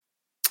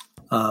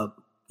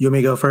 You want me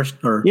to go first?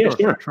 Or yeah,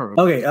 sure.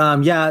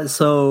 Okay.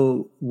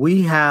 So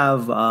we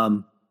have,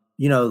 so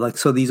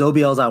these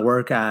OBLs I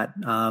work at,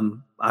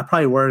 I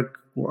probably work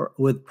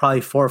with probably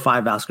 4 or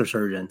 5 vascular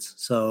surgeons.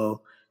 So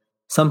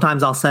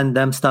sometimes I'll send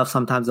them stuff.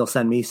 Sometimes they'll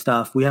send me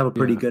stuff. We have a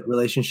pretty good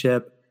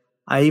relationship.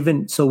 We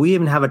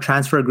even have a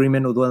transfer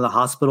agreement with one of the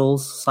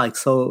hospitals.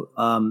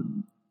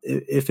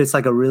 If it's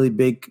like a really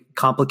big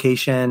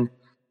complication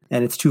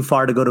and it's too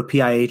far to go to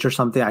PIH or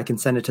something, I can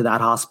send it to that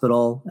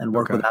hospital and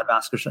work with that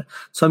vascular.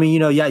 So,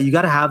 you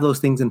got to have those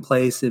things in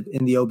place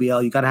in the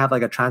OBL. You got to have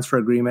like a transfer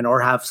agreement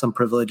or have some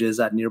privileges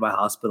at nearby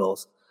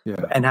hospitals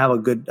and have a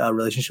good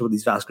relationship with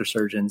these vascular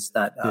surgeons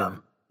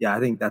I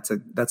think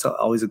that's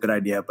always a good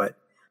idea. But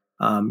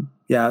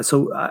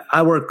So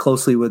I work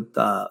closely with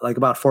like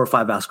about 4 or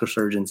 5 vascular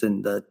surgeons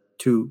in the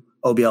 2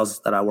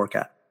 OBLs that I work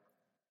at.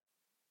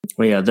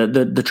 Well, yeah,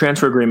 the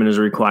transfer agreement is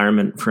a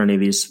requirement for any of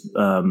these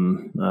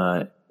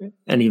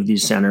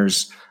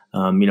centers.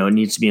 It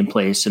needs to be in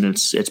place, and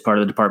it's part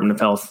of the Department of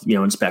Health,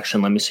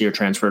 inspection. Let me see your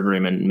transfer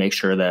agreement and make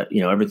sure that,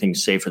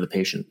 everything's safe for the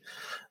patient.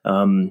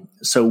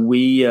 So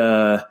we,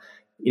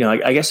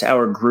 I guess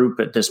our group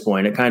at this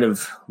point, it kind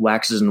of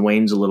waxes and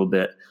wanes a little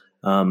bit.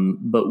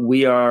 But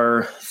we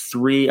are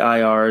 3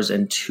 IRs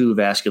and 2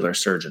 vascular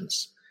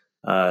surgeons.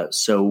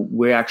 So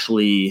we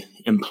actually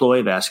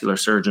employ vascular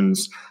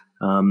surgeons.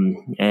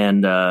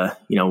 They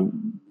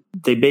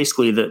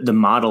basically, the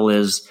model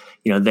is,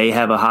 they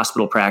have a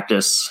hospital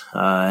practice,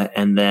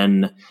 and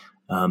then,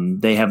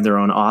 they have their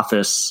own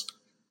office,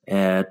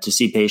 to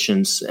see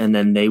patients, and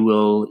then they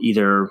will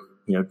either,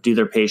 do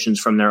their patients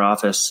from their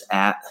office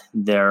at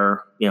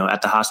their,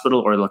 at the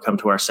hospital, or they'll come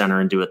to our center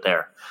and do it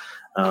there.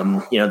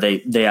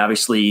 They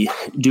obviously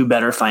do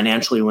better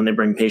financially when they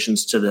bring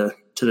patients to the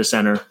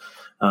center.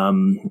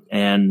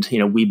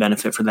 We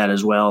benefit for that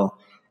as well.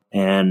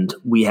 And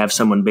we have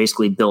someone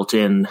basically built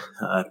in,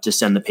 to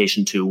send the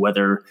patient to,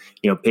 whether,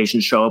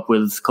 patients show up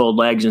with cold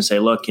legs and say,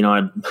 look,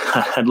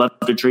 I'd love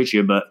to treat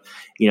you, but,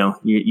 you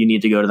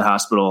need to go to the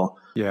hospital.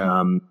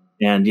 Yeah.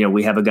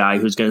 We have a guy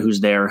who's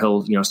there.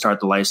 He'll, start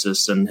the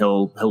lysis, and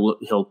he'll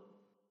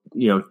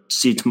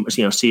see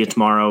you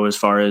tomorrow as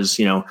far as,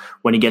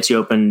 when he gets you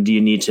open, do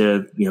you need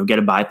to, get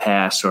a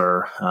bypass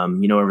or,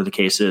 whatever the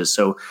case is.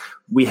 So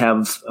we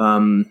have,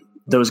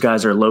 those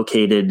guys are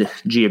located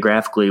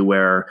geographically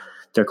where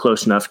they're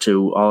close enough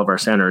to all of our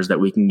centers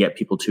that we can get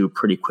people to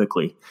pretty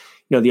quickly.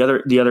 The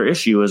other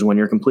issue is when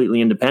you're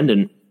completely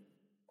independent,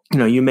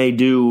 you may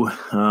do,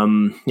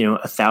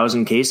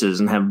 1,000 cases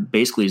and have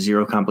basically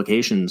 0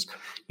 complications.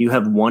 You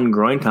have 1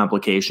 groin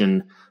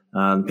complication,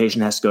 the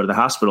patient has to go to the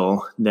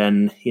hospital,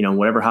 then,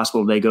 whatever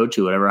hospital they go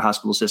to, whatever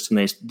hospital system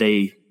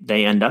they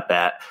end up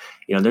at,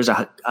 there's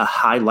a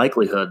high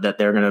likelihood that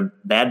they're going to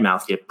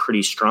badmouth you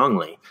pretty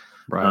strongly.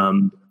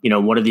 Right.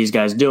 What are these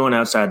guys doing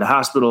outside the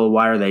hospital?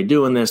 Why are they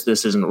doing this?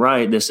 This isn't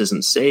right. This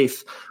isn't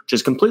safe, which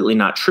is completely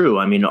not true.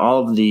 I mean,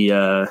 all of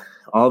the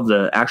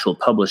actual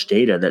published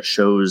data that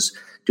shows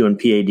doing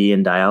PAD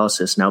and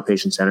dialysis in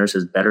outpatient centers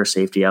has better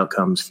safety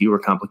outcomes, fewer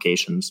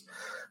complications.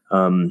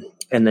 And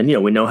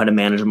then, we know how to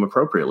manage them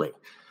appropriately.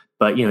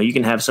 But, you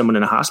can have someone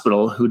in a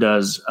hospital who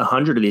does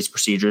 100 of these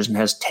procedures and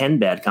has 10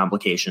 bad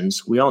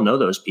complications. We all know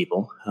those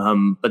people.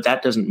 But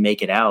that doesn't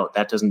make it out.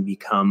 That doesn't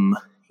become,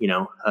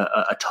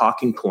 a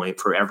talking point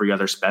for every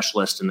other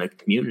specialist in the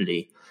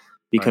community,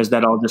 because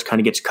that all just kind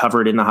of gets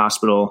covered in the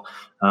hospital.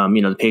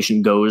 The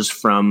patient goes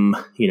from,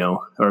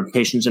 or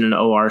patient's in an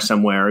OR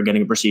somewhere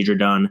getting a procedure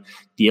done.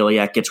 The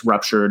iliac gets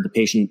ruptured. The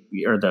patient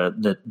or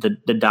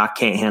the doc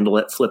can't handle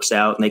it, flips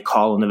out, and they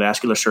call in the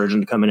vascular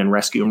surgeon to come in and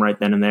rescue him right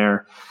then and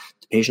there.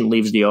 The patient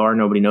leaves the OR.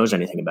 Nobody knows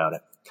anything about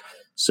it.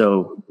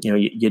 So,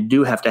 you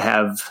do have to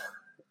have,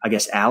 I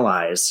guess,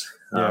 allies.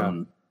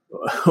 Yeah.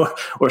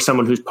 Or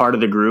someone who's part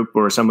of the group,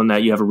 or someone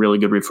that you have a really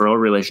good referral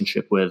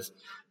relationship with,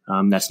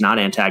 that's not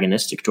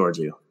antagonistic towards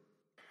you.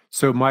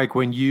 So, Mike,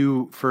 when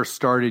you first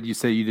started, you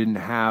say you didn't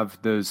have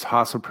those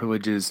hospital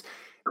privileges.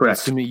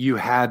 Correct. Assuming you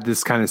had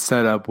this kind of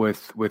setup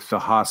with the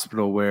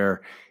hospital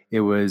where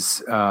it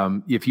was,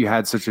 if you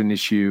had such an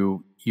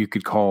issue, you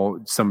could call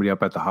somebody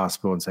up at the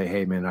hospital and say,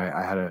 hey, man,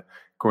 I had a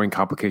groin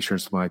complication or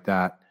something like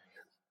that.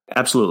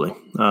 Absolutely.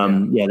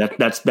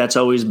 That's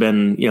always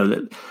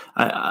been,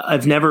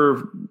 I've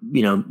never,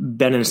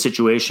 been in a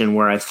situation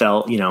where I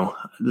felt,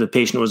 the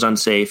patient was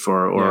unsafe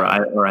or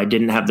I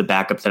didn't have the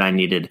backup that I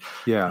needed.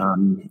 Yeah.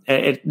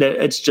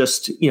 It's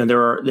just,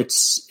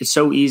 it's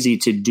so easy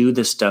to do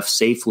this stuff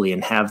safely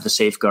and have the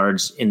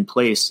safeguards in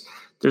place.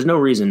 There's no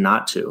reason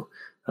not to.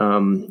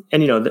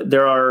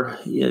 There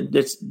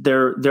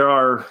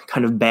are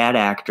kind of bad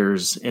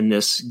actors in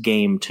this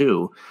game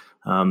too.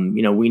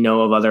 We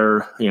know of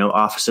other,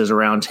 offices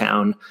around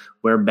town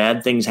where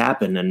bad things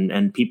happen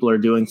and people are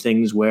doing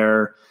things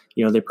where,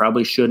 they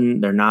probably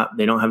shouldn't.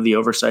 They don't have the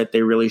oversight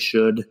they really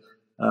should.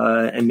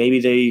 And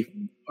maybe they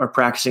are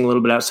practicing a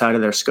little bit outside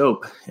of their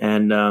scope.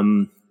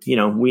 And,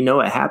 we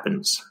know it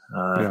happens.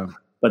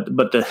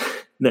 But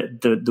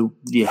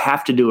you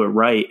have to do it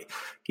right,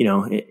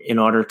 in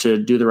order to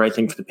do the right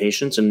thing for the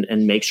patients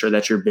and make sure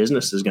that your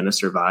business is going to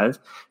survive,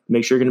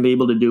 make sure you're going to be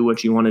able to do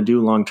what you want to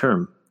do long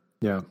term.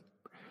 Yeah.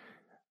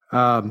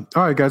 All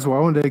right, guys. Well,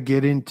 I wanted to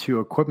get into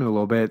equipment a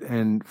little bit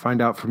and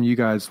find out from you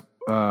guys,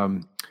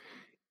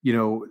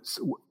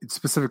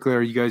 specifically,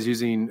 are you guys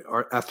using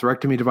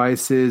atherectomy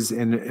devices,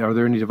 and are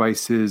there any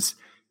devices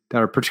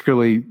that are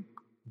particularly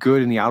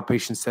good in the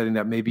outpatient setting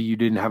that maybe you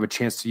didn't have a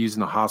chance to use in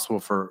the hospital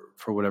for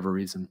whatever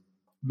reason?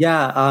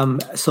 Yeah.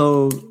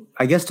 So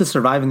I guess to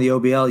survive in the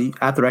OBL,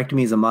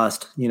 atherectomy is a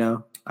must,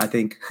 I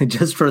think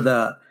just for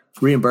the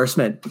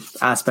reimbursement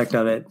aspect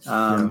of it.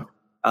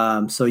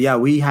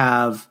 We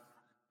have,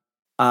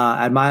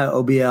 at my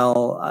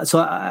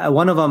OBL,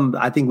 one of them,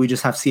 I think we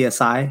just have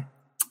CSI,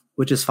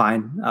 which is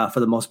fine for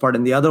the most part.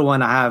 And the other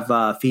one, I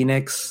have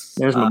Phoenix.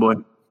 There's my boy.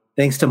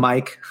 thanks to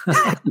Mike.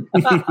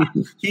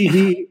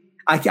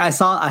 I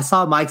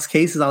saw Mike's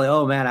cases. I'm like,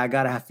 oh man, I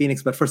gotta have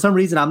Phoenix. But for some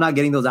reason, I'm not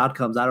getting those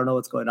outcomes. I don't know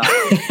what's going on.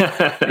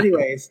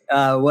 Anyways,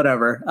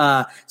 whatever.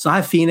 So I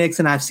have Phoenix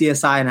and I have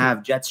CSI and I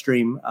have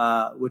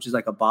Jetstream, which is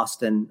like a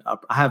Boston.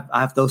 I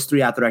have those 3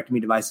 atherectomy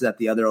devices at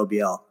the other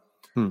OBL.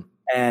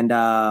 And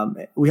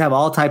we have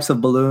all types of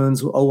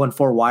balloons,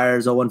 014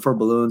 wires, 014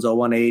 balloons,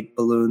 018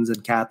 balloons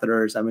and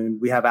catheters. I mean,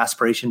 we have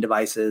aspiration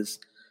devices.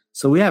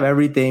 So we have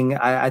everything.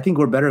 I think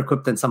we're better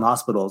equipped than some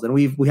hospitals. And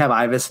we have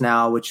IVUS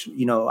now, which,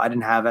 I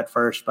didn't have at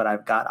first, but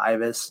I've got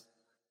IVUS,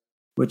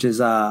 which is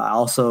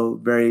also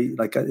very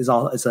is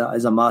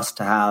a must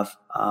to have.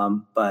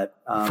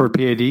 For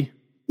PAD?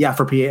 Yeah,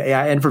 for PAD,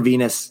 yeah, and for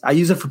venous. I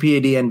use it for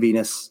PAD and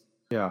venous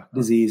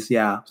disease.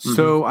 Yeah.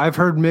 So I've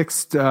heard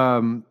mixed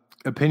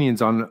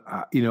opinions on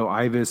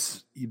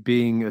IVUS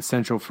being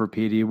essential for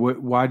PAD.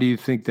 Why do you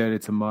think that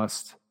it's a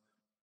must?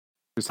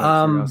 Just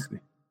out of curiosity.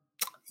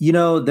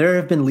 There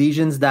have been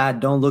lesions that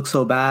don't look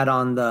so bad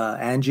on the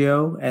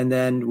angio, and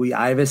then we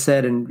IVUS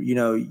it, and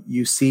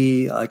you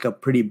see like a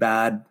pretty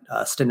bad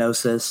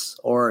stenosis,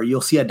 or you'll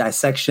see a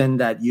dissection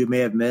that you may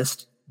have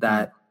missed.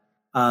 That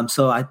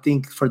so I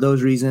think for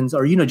those reasons,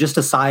 or just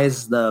to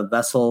size the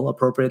vessel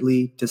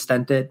appropriately to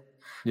stent it.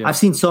 Yeah. I've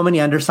seen so many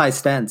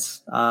undersized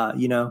stents,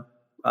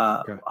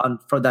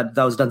 for that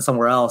was done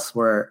somewhere else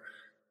where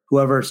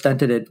whoever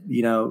stented it,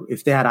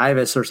 if they had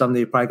IVUS or something,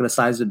 they probably could have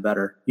sized it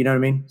better. You know what I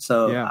mean?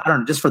 So I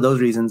don't know, just for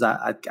those reasons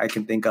I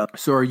can think of.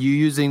 So are you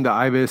using the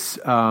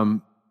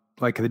IVUS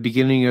like at the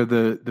beginning of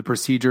the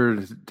procedure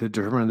to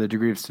determine the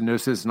degree of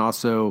stenosis, and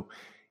also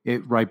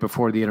it right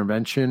before the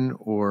intervention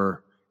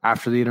or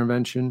after the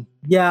intervention?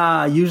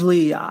 Yeah,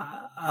 usually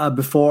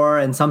before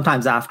and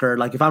sometimes after.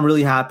 Like if I'm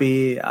really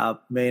happy,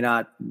 may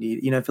not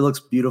need, if it looks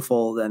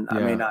beautiful, then I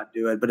may not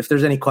do it. But if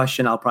there's any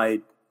question, I'll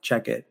probably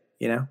check it,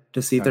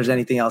 to see if there's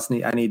anything else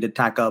I need to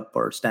tack up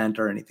or stent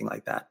or anything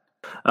like that.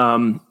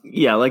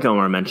 Like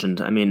Omar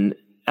mentioned, I mean,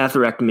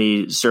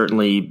 atherectomy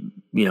certainly,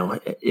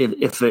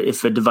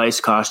 if a device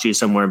costs you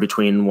somewhere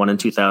between $1,000 and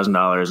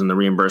 $2,000 and the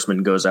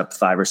reimbursement goes up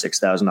 $5,000 or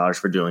 $6,000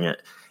 for doing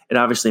it, it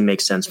obviously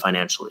makes sense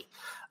financially.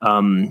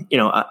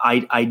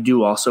 I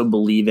do also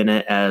believe in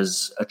it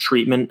as a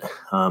treatment.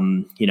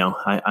 I'm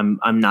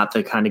not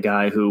the kind of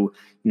guy who,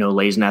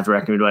 lays an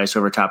atherectomy device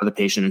over top of the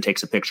patient and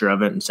takes a picture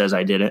of it and says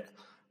I did it.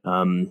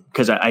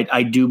 Because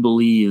I do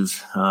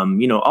believe,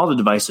 all the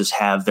devices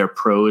have their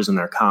pros and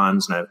their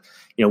cons. And,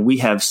 we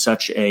have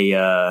such a,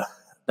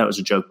 that was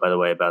a joke, by the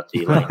way, about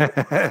the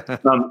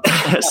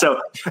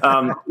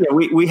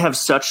we have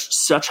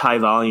such high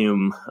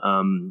volume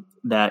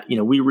that,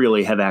 we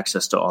really have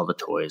access to all the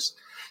toys.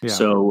 Yeah.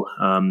 So,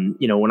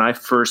 when I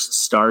first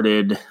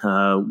started,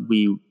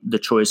 the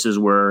choices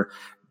were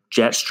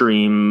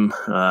Jetstream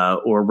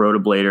or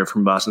Rotablator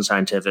from Boston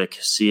Scientific,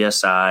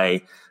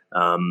 CSI.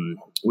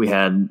 We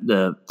had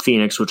the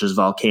Phoenix, which is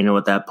Volcano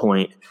at that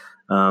point.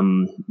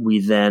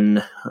 We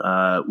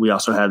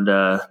also had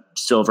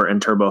Silver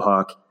and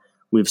TurboHawk.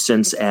 We've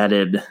since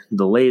added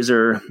the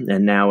laser,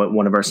 and now at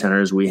one of our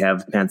centers we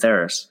have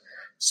Pantheris.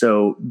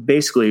 So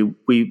basically,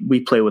 we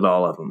play with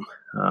all of them.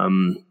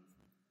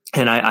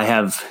 And I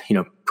have,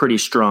 pretty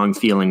strong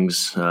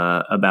feelings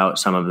about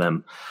some of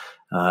them.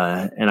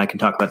 And I can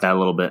talk about that a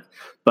little bit.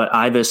 But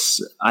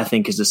IVUS, I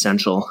think, is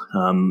essential.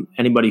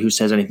 Anybody who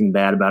says anything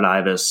bad about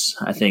IVUS,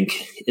 I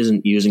think,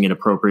 isn't using it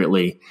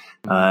appropriately.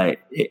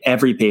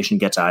 Every patient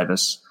gets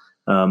IVUS.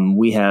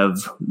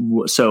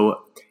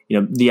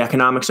 The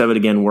economics of it,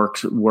 again,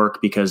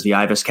 work because the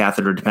IVUS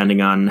catheter,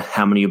 depending on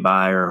how many you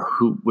buy or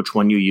which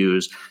one you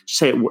use, just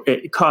say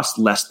it costs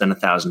less than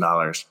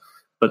 $1,000.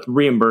 But the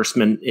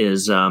reimbursement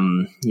is,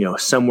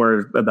 somewhere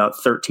about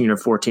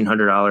 $1,300 or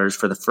 $1,400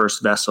 for the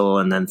first vessel,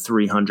 and then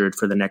 $300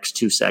 for the next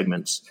 2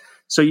 segments.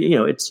 So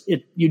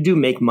you do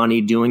make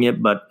money doing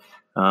it, but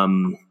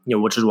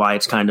which is why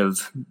it's kind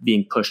of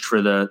being pushed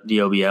for the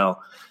OBL.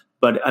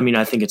 But I mean,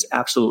 I think it's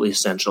absolutely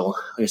essential.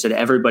 Like I said,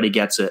 everybody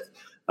gets it.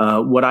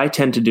 What I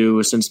tend to do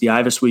is, since the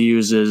IVUS we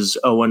use is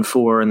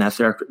 014, and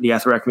the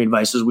atherectomy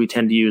devices we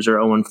tend to use are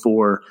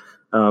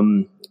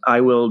 014. I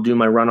will do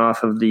my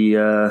runoff of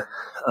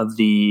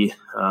the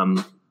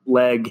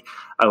leg.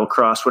 I will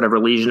cross whatever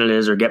lesion it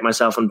is, or get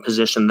myself in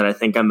position that I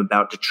think I'm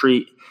about to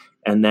treat,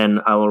 and then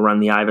I will run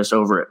the IVUS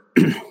over it.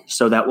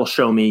 So that will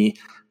show me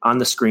on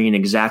the screen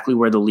exactly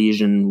where the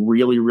lesion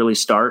really, really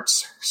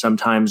starts.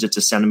 Sometimes it's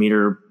a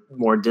centimeter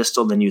more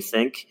distal than you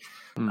think.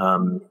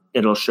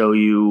 It'll show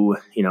you,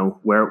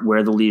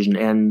 where the lesion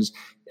ends.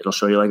 It'll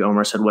show you, like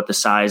Omar said, what the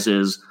size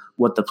is,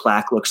 what the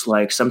plaque looks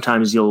like.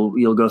 Sometimes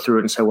you'll go through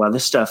it and say, wow,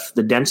 this stuff,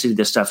 the density of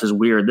this stuff is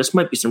weird. This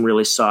might be some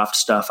really soft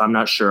stuff. I'm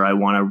not sure I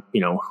want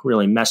to,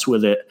 really mess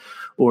with it.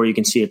 Or you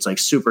can see it's like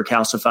super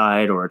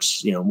calcified, or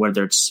it's,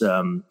 whether it's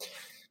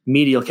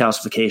medial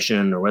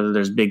calcification or whether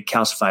there's big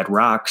calcified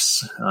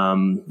rocks.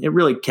 It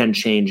really can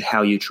change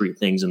how you treat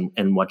things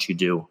and what you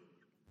do.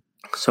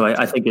 So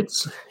I think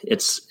it's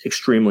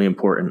extremely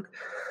important.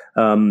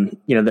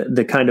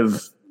 The kind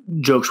of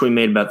jokes we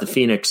made about the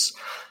Phoenix,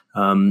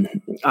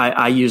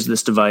 I use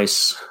this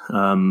device,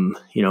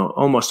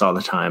 almost all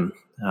the time.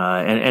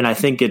 And I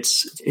think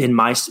it's in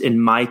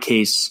my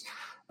case,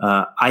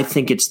 I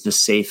think it's the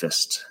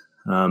safest.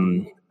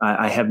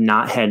 I have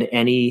not had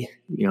any,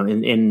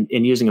 in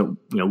using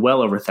it,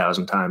 well over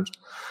 1,000 times,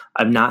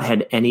 I've not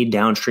had any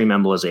downstream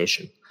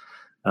embolization.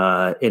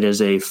 It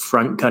is a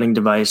front cutting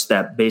device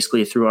that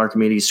basically through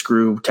Archimedes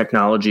screw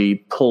technology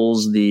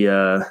pulls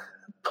the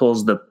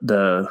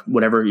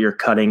whatever you're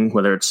cutting,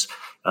 whether it's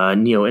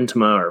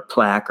neointima or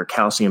plaque or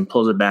calcium,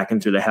 pulls it back in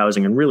through the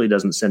housing and really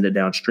doesn't send it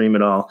downstream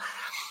at all.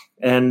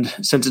 And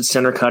since it's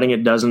center cutting,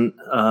 it doesn't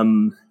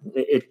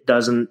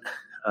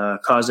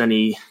cause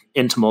any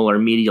intimal or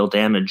medial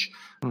damage,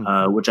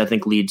 which I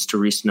think leads to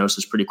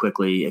restenosis pretty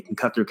quickly. It can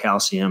cut through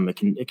calcium. It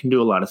can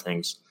do a lot of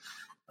things.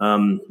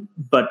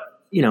 But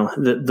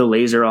the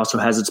laser also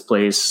has its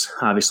place,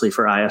 obviously,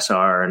 for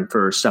ISR and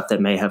for stuff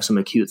that may have some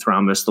acute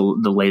thrombus.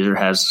 The laser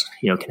has,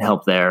 can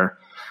help there.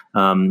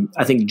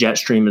 I think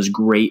Jetstream is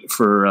great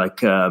for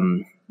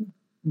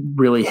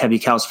really heavy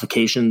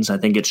calcifications. I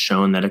think it's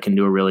shown that it can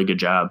do a really good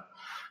job.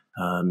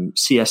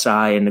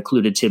 CSI and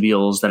occluded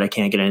tibials that I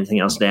can't get anything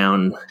else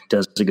down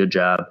does a good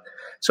job.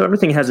 So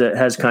everything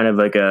has kind of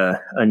like a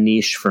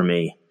niche for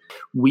me.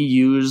 We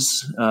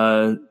use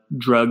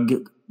drug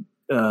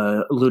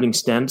eluting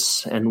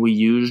stents and we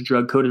use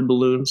drug coated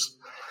balloons.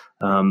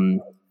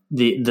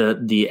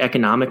 The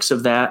economics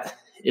of that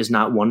is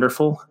not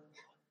wonderful.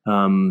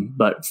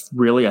 But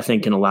really, I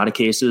think in a lot of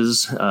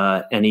cases,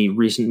 any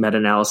recent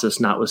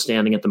meta-analysis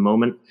notwithstanding at the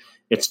moment,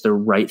 it's the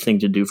right thing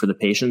to do for the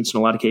patients in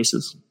a lot of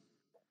cases.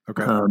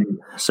 Okay.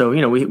 So,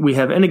 we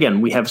have, and again,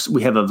 we have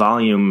a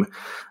volume,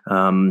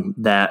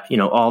 that,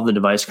 all the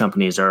device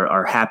companies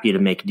are happy to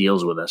make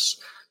deals with us.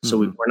 So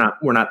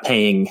we're not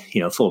paying,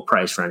 full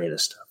price for any of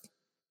this stuff.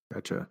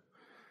 Gotcha.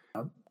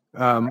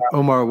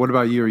 Omar, what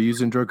about you? Are you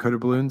using drug coated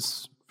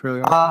balloons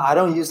fairly often? I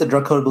don't use the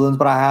drug coated balloons,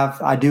 but I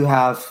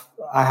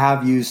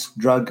have used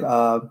drug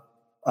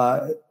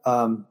eluting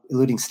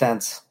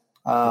stents.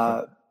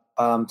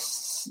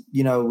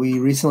 We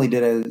recently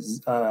did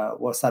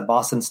what's that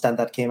Boston stent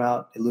that came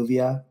out,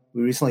 Illuvia?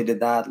 We recently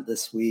did that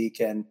this week,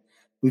 and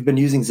we've been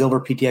using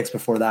Zilver PTX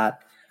before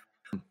that.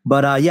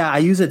 But I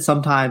use it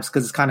sometimes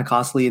because it's kind of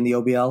costly in the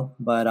OBL.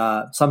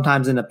 But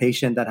sometimes in a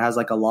patient that has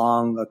like a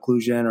long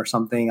occlusion or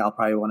something, I'll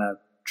probably want to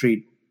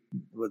treat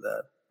with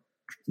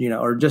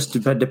or just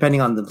depending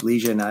on the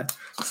lesion.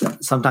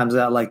 Sometimes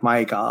like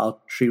Mike,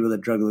 I'll treat with a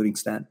drug eluting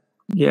stent.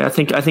 Yeah, I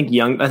think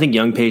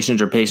young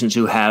patients or patients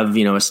who have,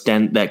 a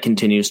stent that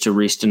continues to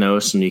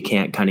restenose and you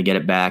can't kind of get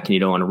it back and you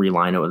don't want to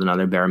reline it with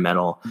another bare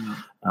metal.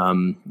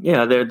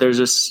 There's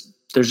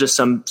just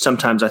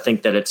sometimes I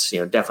think that it's,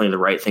 definitely the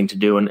right thing to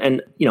do.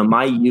 And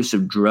my use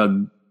of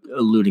drug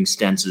eluting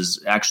stents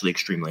is actually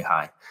extremely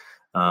high.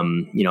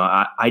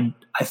 I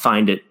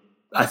find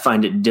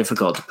it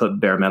difficult to put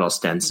bare metal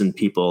stents in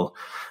people,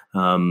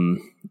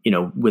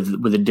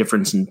 with a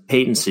difference in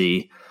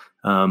patency.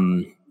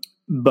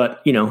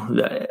 But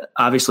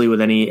obviously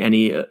with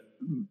any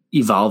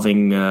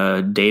evolving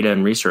data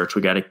and research,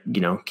 we got to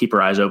keep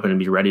our eyes open and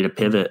be ready to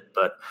pivot.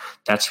 But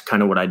that's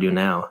kind of what I do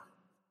now.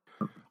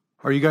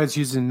 Are you guys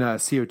using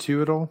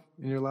CO2 at all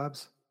in your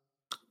labs?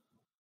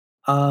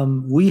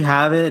 We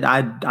have it.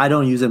 I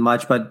don't use it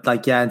much, but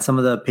in some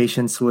of the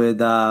patients with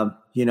that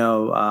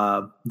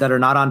are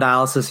not on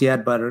dialysis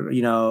yet, but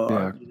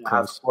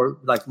have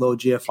low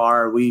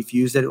GFR, we've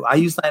used it. I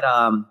use that.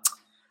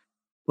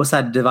 What's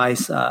that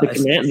device?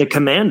 The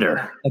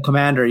Commander. The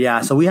Commander, yeah.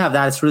 So we have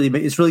that. It's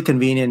really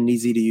convenient and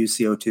easy to use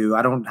CO2.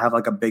 I don't have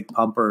like a big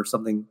pump or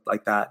something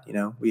like that.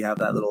 We have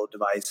that little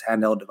device,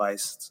 handheld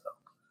device. So.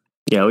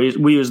 Yeah,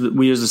 we use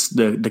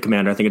the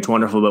Commander. I think it's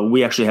wonderful, but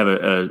we actually have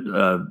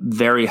a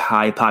very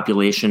high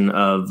population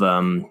of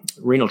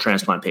renal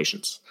transplant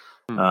patients.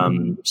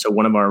 So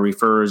one of our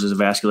referrers is a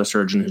vascular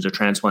surgeon who's a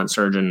transplant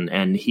surgeon,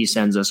 and he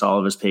sends us all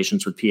of his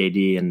patients with PAD.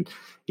 And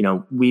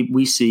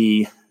we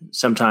see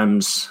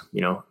sometimes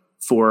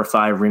 4 or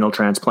 5 renal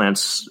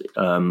transplants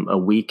a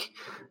week.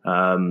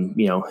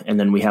 And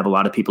then we have a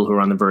lot of people who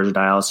are on the verge of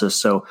dialysis.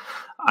 So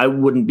I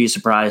wouldn't be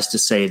surprised to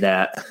say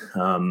that.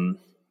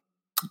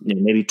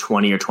 Maybe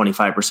 20 or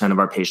 25% of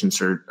our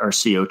patients are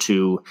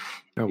CO2.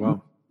 Oh,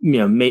 wow.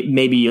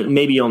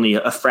 Maybe only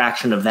a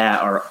fraction of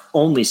that are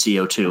only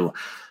CO2.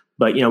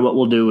 But, what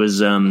we'll do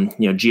is,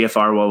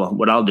 GFR, well,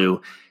 what I'll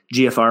do,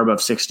 GFR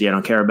above 60, I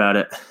don't care about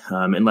it.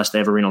 Unless they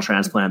have a renal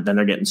transplant, then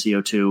they're getting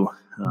CO2.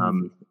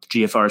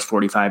 GFR is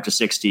 45 to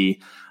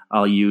 60.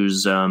 I'll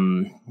use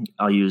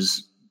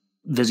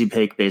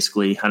Visipake,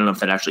 basically. I don't know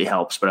if that actually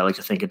helps, but I like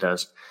to think it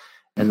does.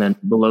 And then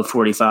below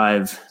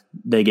 45,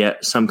 they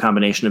get some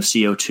combination of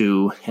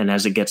CO2. And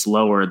as it gets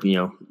lower,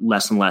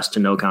 less and less to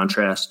no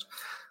contrast.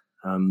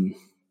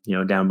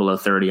 Down below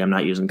 30, I'm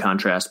not using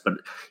contrast, but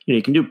you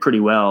can do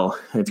pretty well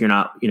if you're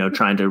not,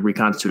 trying to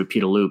reconstitute a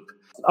pedal loop.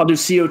 I'll do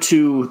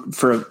CO2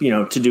 for,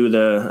 to do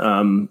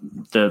the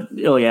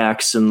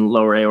iliacs and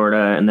lower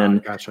aorta, and then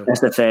Gotcha.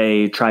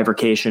 SFA,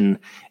 trifurcation.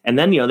 And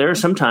then, there are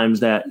some times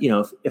that,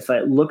 if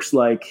it looks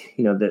like,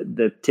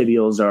 the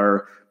tibials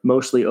are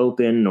mostly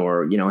open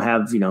or,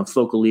 have,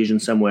 focal lesion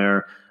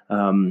somewhere,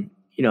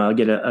 I'll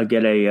get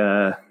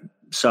a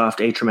soft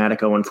atraumatic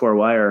 014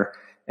 wire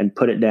and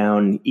put it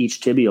down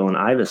each tibial and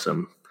IVUS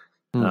them.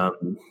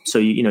 So,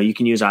 you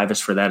can use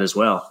IVUS for that as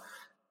well.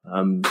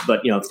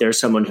 But, if there's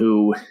someone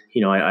who,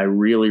 I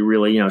really,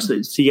 really, so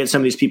you get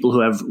some of these people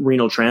who have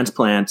renal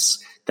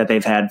transplants that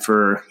they've had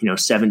for,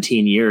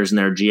 17 years and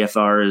their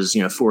GFR is,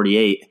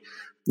 48,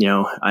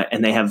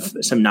 and they have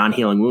some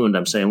non-healing wound.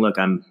 I'm saying, look,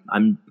 I'm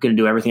going to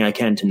do everything I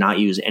can to not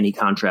use any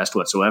contrast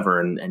whatsoever.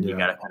 And you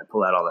got to kind of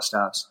pull out all the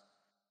stops.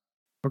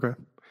 Okay.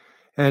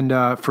 And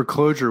for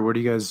closure, what are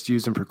you guys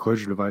using for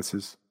closure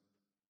devices?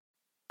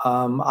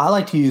 I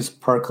like to use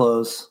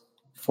Perclose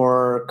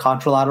for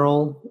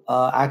contralateral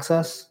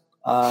access.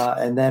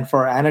 And then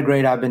for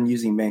antegrade, I've been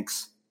using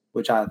Minx,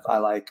 which I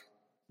like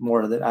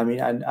more than,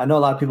 I know a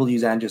lot of people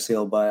use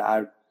Angioseal,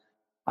 but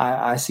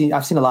I've seen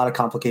a lot of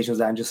complications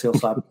with Angioseal,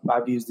 so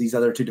I've used these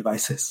other two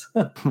devices.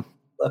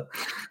 What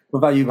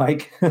about you,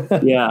 Mike?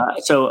 Yeah.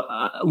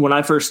 So when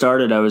I first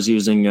started, I was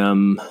using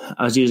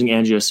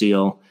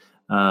Angioseal.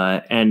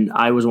 And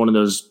I was one of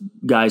those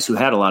guys who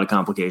had a lot of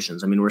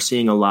complications. I mean, we're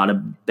seeing a lot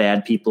of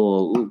bad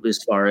people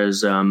as far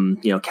as,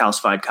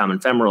 calcified common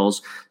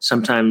femorals.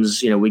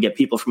 Sometimes, we get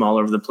people from all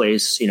over the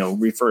place,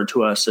 referred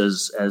to us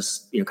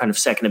as kind of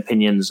second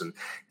opinions, and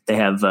they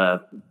have,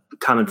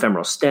 common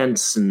femoral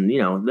stents and,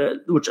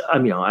 which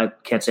I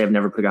can't say I've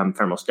never put a common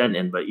femoral stent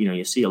in, but,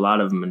 you see a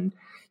lot of them and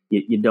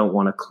you don't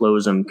want to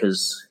close them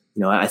because,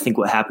 I think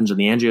what happens with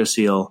the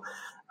Angioseal,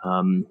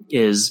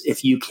 is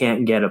if you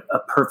can't get a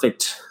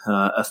perfect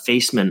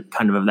effacement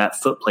kind of that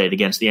foot plate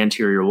against the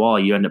anterior wall,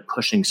 you end up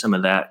pushing some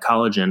of that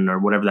collagen or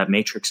whatever that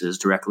matrix is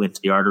directly into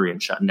the artery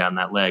and shutting down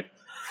that leg.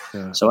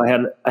 Yeah. So I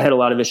had a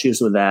lot of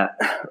issues with that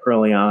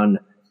early on.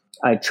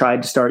 I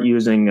tried to start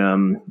using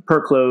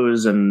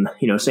Perclose, and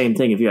same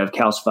thing. If you have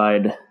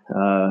calcified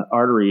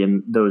artery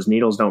and those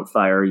needles don't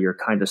fire, you're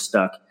kind of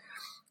stuck.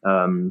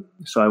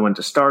 So I went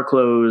to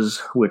Starclose,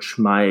 which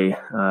my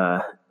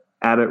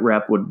Abbott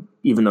rep would,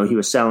 even though he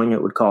was selling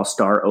it, would call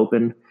Star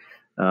Open,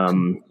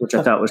 which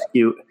I thought was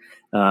cute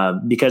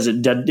because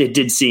it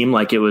did seem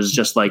like it was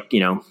just like,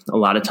 a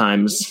lot of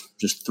times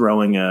just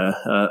throwing a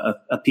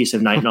piece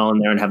of nitinol in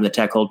there and having the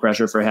tech hold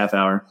pressure for a half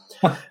hour.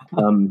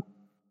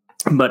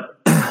 But,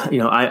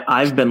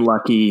 I've been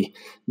lucky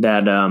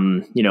that,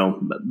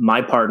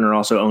 my partner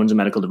also owns a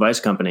medical device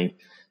company.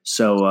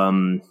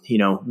 So,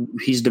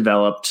 he's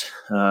developed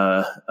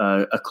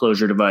a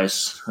closure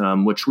device,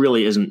 which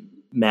really isn't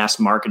mass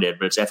marketed,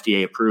 but it's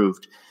FDA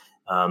approved.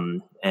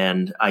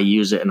 And I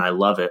use it and I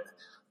love it.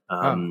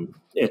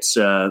 It's,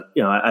 I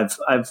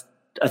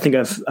think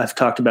I've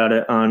talked about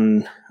it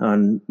on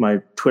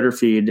my Twitter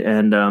feed.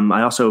 And,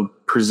 I also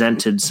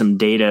presented some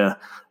data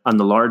on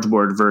the large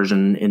board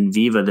version in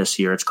Viva this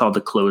year. It's called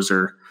the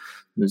Closer.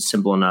 It's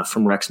simple enough,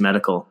 from Rex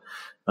Medical.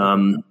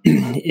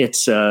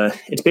 It's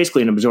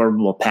basically an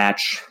absorbable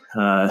patch,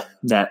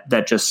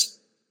 that just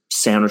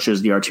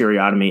sandwiches the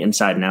arteriotomy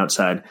inside and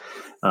outside.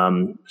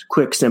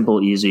 Quick,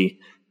 simple, easy.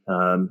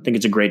 I think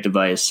it's a great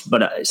device,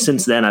 but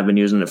since then I've been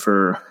using it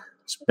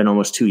it's been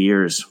almost 2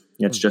 years.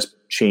 It's just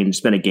changed.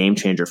 It's been a game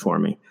changer for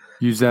me.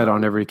 Use that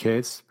on every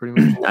case, pretty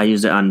much? I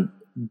use it on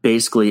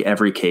basically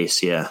every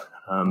case. Yeah.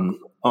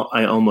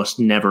 I almost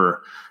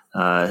never,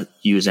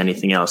 use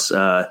anything else.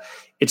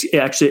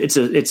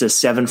 It's a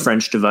 7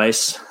 French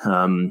device.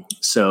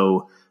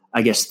 So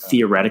I guess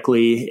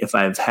theoretically, if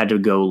I've had to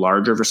go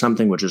larger for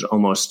something, which is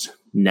almost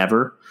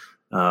never,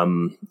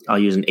 I'll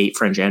use an 8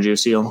 French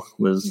Angioseal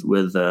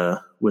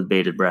with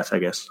bated breath, I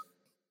guess.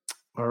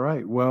 All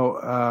right.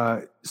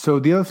 Well, so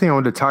the other thing I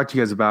wanted to talk to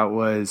you guys about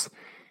was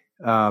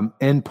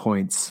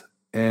endpoints.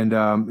 And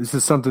this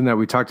is something that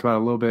we talked about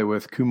a little bit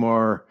with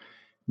Kumar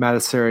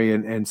Madasari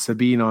and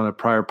Sabine on a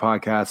prior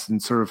podcast,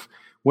 and sort of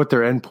what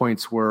their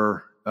endpoints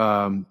were,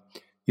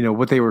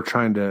 what they were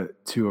trying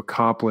to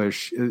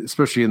accomplish,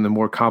 especially in the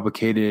more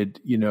complicated,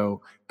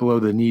 below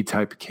the knee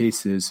type of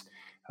cases.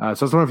 So I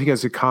was wondering if you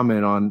guys could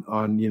comment on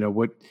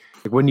what,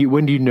 like when do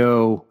you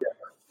know,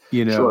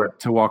 Sure.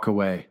 to walk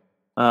away?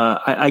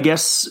 I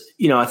guess,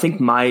 I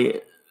think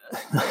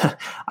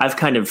I've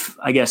kind of,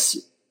 I guess,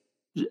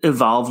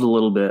 evolved a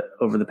little bit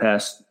over the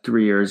past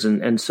 3 years.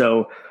 And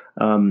so,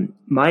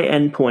 my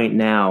endpoint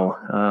now,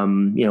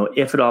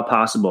 if at all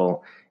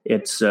possible,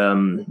 it's,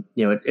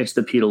 it's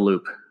the pedal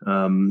loop.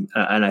 And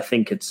I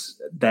think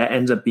that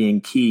ends up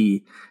being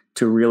key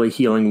to really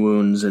healing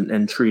wounds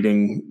and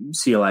treating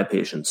CLI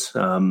patients.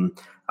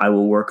 I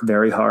will work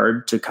very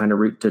hard to kind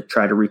of to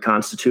try to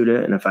reconstitute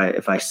it. And if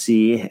I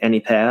see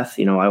any path,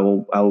 I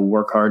will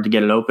work hard to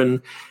get it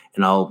open,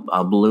 and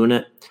I'll balloon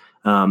it.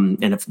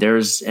 And if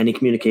there's any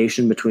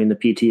communication between the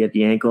PT at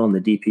the ankle and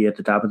the DP at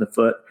the top of the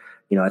foot,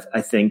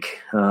 I think,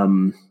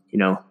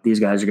 these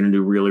guys are going to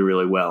do really,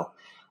 really well.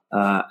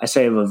 I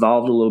say I've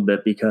evolved a little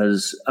bit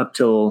because up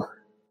till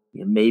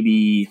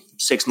maybe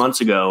 6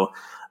 months ago,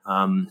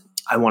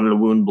 I wanted a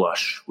wound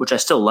blush, which I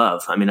still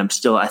love. I mean, I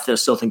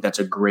still think that's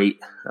a great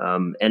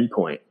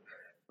endpoint.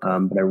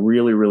 But I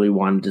really, really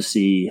wanted to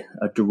see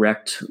a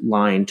direct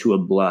line to a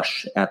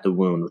blush at the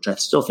wound, which I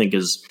still think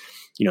is,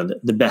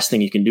 the best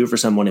thing you can do for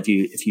someone if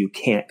you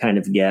can't kind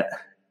of get,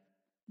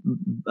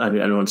 I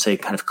don't want to say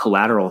kind of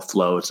collateral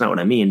flow. It's not what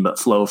I mean, but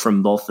flow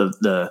from both of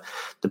the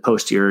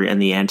posterior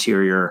and the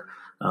anterior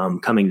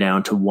coming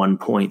down to one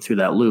point through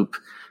that loop.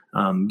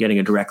 Getting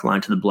a direct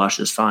line to the blush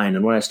is fine.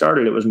 And when I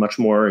started, it was much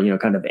more,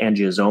 kind of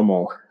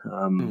angiosomal.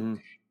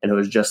 And it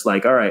was just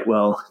like, all right,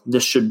 well,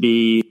 this should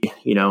be,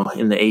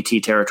 in the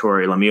AT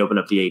territory. Let me open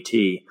up the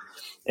AT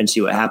and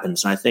see what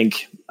happens. And I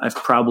think I've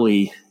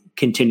probably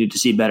continued to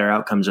see better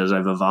outcomes as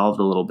I've evolved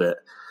a little bit.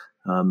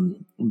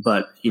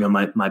 But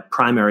my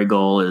primary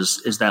goal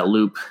is that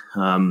loop.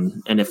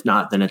 And if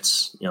not, then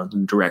it's,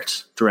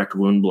 the direct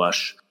wound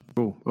blush.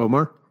 Cool.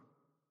 Omar?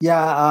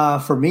 Yeah.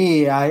 For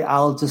me,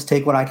 I'll just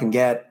take what I can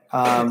get.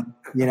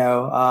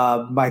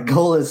 My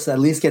goal is at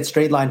least get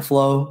straight line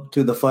flow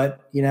to the foot,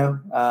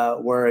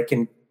 where it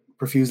can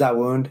perfuse that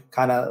wound,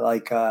 kind of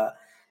like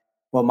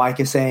what Mike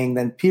is saying.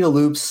 Then pedal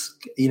loops,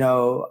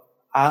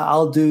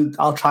 I'll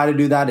try to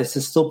do that. It's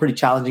just still pretty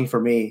challenging for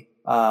me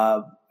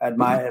at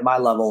my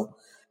level.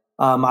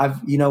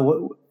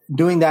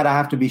 Doing that, I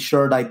have to be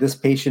sure like this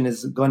patient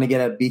is going to get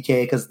a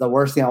BK, because the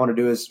worst thing I want to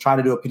do is try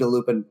to do a pedal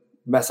loop and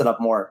mess it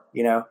up more,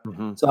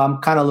 So I'm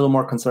kind of a little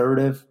more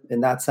conservative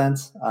in that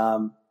sense.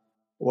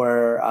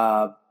 Where,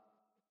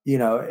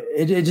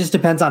 it just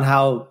depends on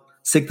how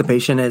sick the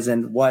patient is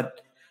and what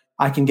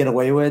I can get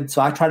away with.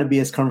 So I try to be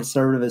as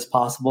conservative as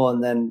possible,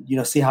 and then,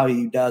 see how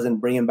he does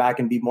and bring him back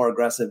and be more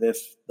aggressive if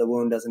the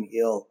wound doesn't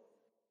heal.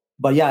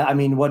 But yeah, I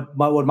mean,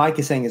 what Mike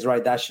is saying is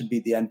right. That should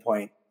be the end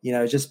point,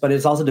 but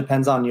it also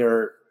depends on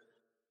your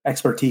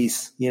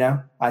expertise.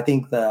 I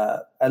think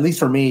at least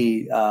for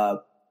me,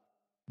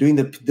 doing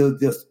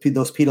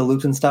those pedal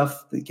loops and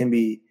stuff, it can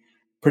be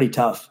pretty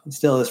tough. It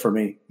still is for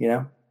me,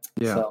 Yeah.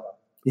 So,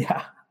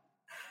 yeah.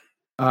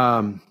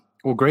 Well,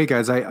 great,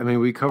 guys. I mean,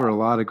 we covered a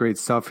lot of great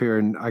stuff here,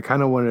 and I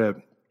kind of wanted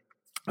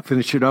to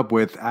finish it up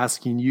with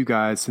asking you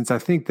guys, since I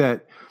think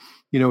that,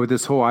 with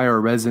this whole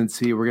IR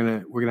residency, we're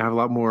gonna have a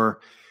lot more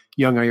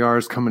young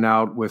IRs coming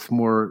out with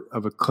more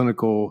of a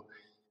clinical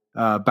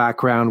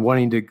background,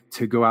 wanting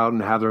to go out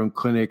and have their own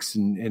clinics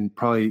and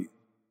probably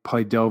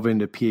delve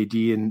into PAD.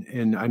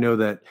 And I know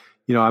that,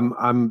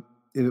 I'm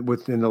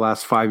within the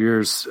last 5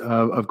 years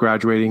of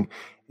graduating,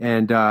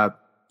 and can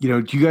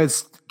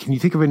you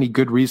think of any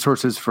good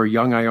resources for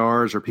young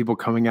IRs or people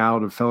coming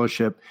out of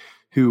fellowship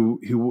who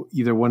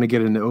either want to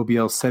get in the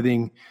OBL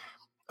setting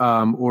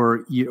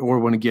or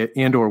want to get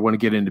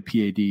into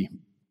PAD?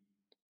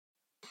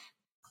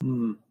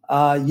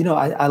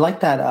 I like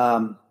that,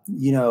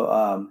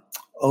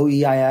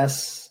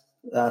 OEIS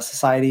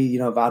Society,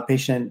 of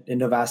Outpatient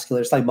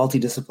Endovascular. It's like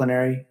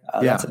multidisciplinary.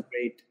 That's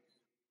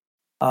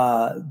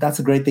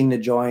a great thing to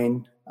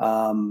join.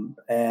 And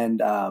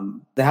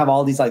they have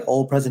all these like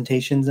old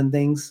presentations and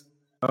things.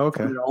 Oh,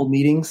 okay. Old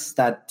meetings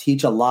that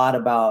teach a lot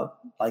about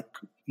like,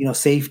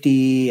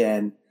 safety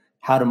and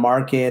how to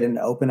market and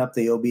open up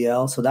the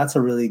OBL. So that's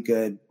a really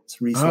good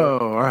resource. Oh,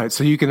 all right.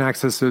 So you can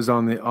access those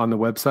on the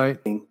website.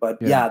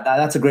 But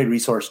that's a great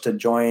resource to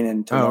join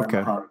and to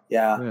learn from.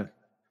 Yeah.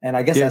 And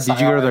I guess did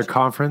you go to their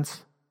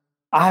conference?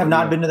 I have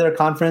not been to their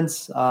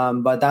conference,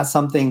 but that's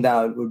something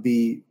that would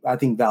be, I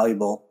think,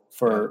 valuable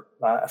for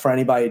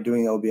anybody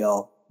doing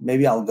OBL.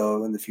 Maybe I'll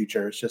go in the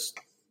future. It's just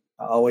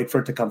I'll wait for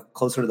it to come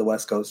closer to the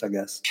West Coast, I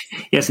guess.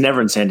 Yeah, it's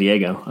never in San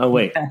Diego. Oh,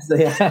 wait.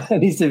 It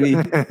needs to be.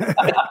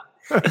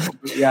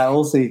 Yeah,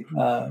 we'll see.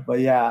 But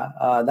yeah,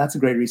 that's a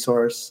great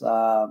resource.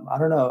 I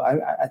don't know.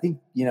 I think,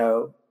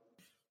 SIR,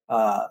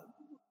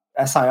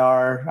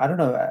 I don't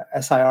know.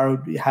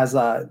 SIR has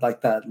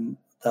like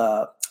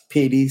the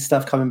PAD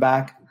stuff coming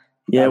back.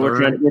 Yeah, we're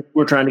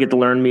trying to get the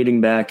Learn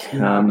meeting back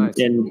nice.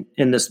 in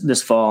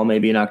this fall,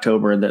 maybe in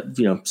October.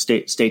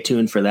 That stay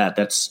tuned for that.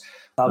 That's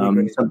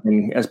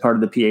something as part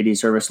of the PAD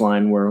service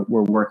line we're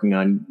working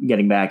on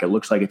getting back. It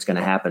looks like it's going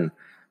to happen.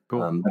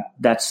 Cool.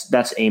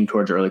 That's aimed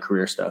towards early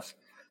career stuff.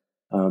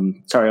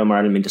 Sorry, Omar,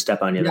 I didn't mean to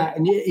step on you.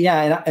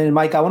 And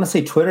Mike, I want to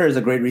say Twitter is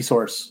a great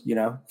resource,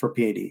 for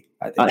PAD.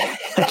 I think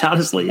it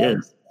honestly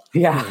is.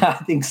 Yeah, I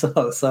think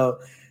so. So,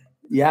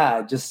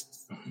 yeah,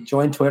 just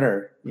join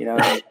Twitter.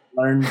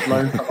 Learn from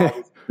all these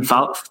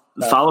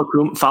follow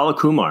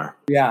Kumar.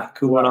 Yeah,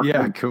 Kumar.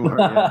 Yeah, Kumar.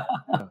 Yeah.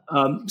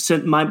 So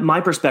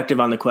my perspective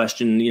on the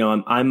question,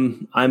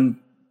 I'm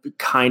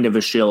kind of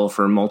a shill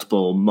for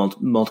multiple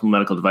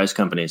medical device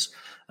companies.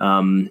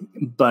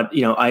 But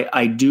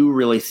I do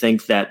really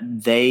think that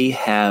they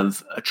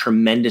have a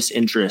tremendous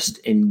interest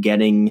in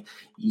getting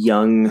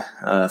young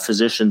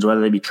physicians,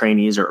 whether they be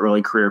trainees or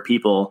early career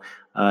people,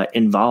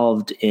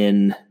 involved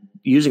in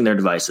using their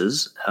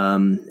devices.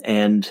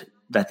 And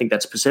I think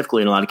that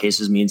specifically in a lot of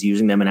cases means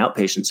using them in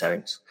outpatient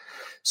settings.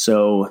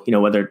 So,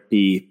 whether it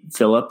be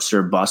Philips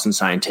or Boston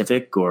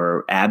Scientific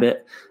or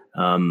Abbott,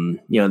 Whoever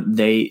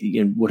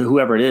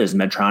it is,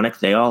 Medtronic,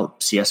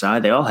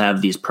 CSI, they all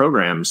have these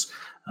programs.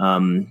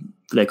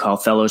 They call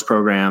fellows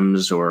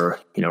programs or,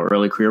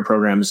 early career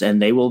programs.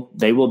 And they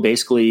will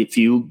basically, if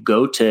you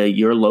go to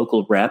your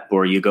local rep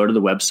or you go to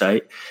the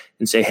website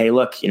and say, hey,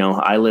 look,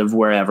 I live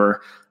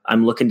wherever,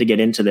 I'm looking to get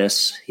into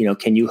this,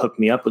 can you hook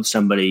me up with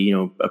somebody,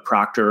 a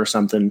proctor or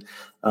something?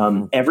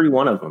 Every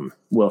one of them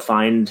will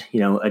find,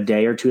 a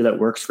day or two that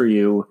works for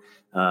you.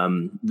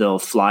 They'll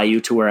fly you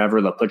to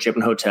wherever, they'll put you up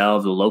in a hotel.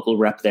 The local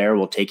rep there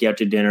will take you out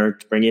to dinner,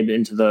 bring you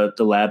into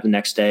the lab the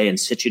next day and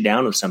sit you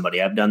down with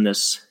somebody. I've done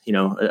this,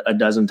 a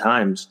dozen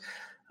times,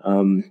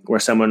 where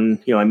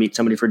someone, I meet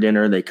somebody for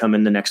dinner, they come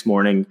in the next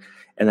morning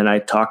and then I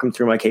talk them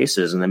through my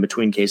cases. And then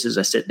between cases,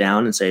 I sit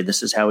down and say,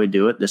 this is how we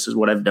do it. This is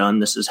what I've done.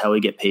 This is how we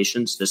get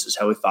patients. This is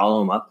how we follow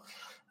them up.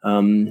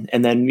 And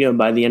then,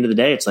 by the end of the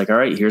day, it's like, all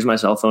right, here's my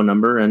cell phone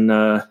number. And,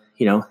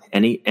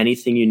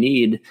 anything you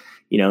need,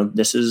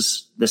 this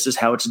is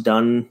how it's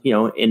done,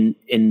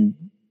 in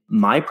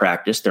my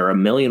practice. There are a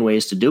million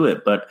ways to do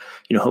it, but,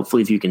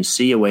 hopefully if you can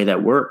see a way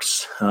that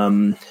works,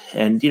 and,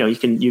 you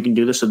can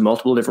do this with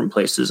multiple different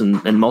places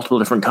and multiple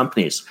different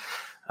companies,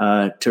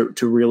 to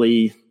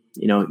really,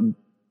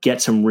 get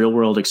some real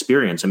world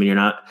experience. I mean,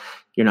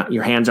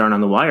 your hands aren't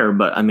on the wire,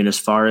 but I mean, as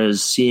far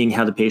as seeing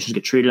how the patients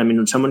get treated, I mean,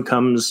 when someone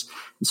comes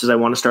and says, I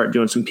want to start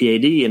doing some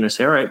PAD, and I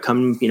say, all right,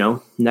 come,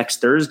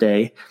 next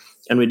Thursday,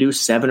 and we do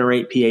 7 or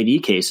 8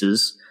 PAD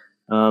cases,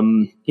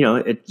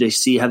 they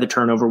see how the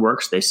turnover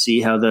works. They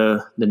see how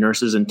the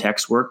nurses and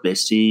techs work. They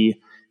see,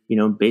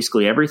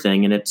 basically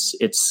everything. And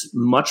it's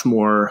much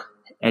more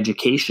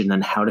education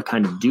on how to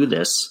kind of do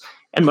this,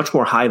 and much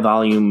more high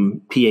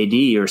volume PAD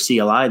or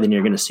CLI than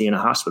you're going to see in a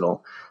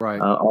hospital,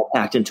 right? All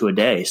packed into a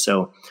day.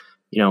 So,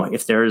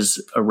 if there's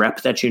a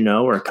rep that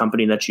or a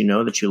company that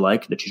that you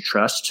like, that you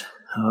trust,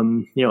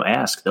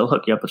 ask. They'll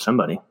hook you up with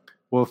somebody.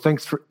 Well,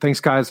 thanks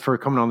guys for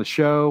coming on the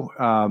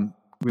show.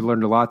 We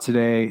learned a lot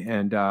today,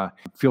 and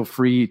feel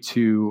free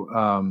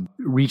to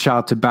reach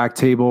out to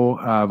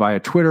Backtable via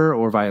Twitter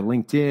or via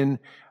LinkedIn,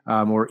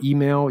 or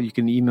email. You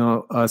can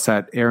email us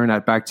at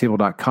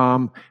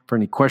aaron@backtable.com for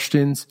any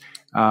questions,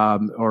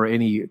 or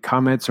any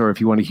comments, or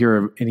if you want to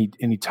hear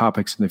any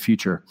topics in the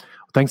future.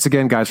 Thanks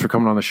again, guys, for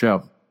coming on the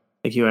show.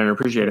 Thank you, Aaron. I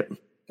appreciate it.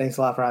 Thanks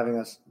a lot for having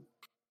us.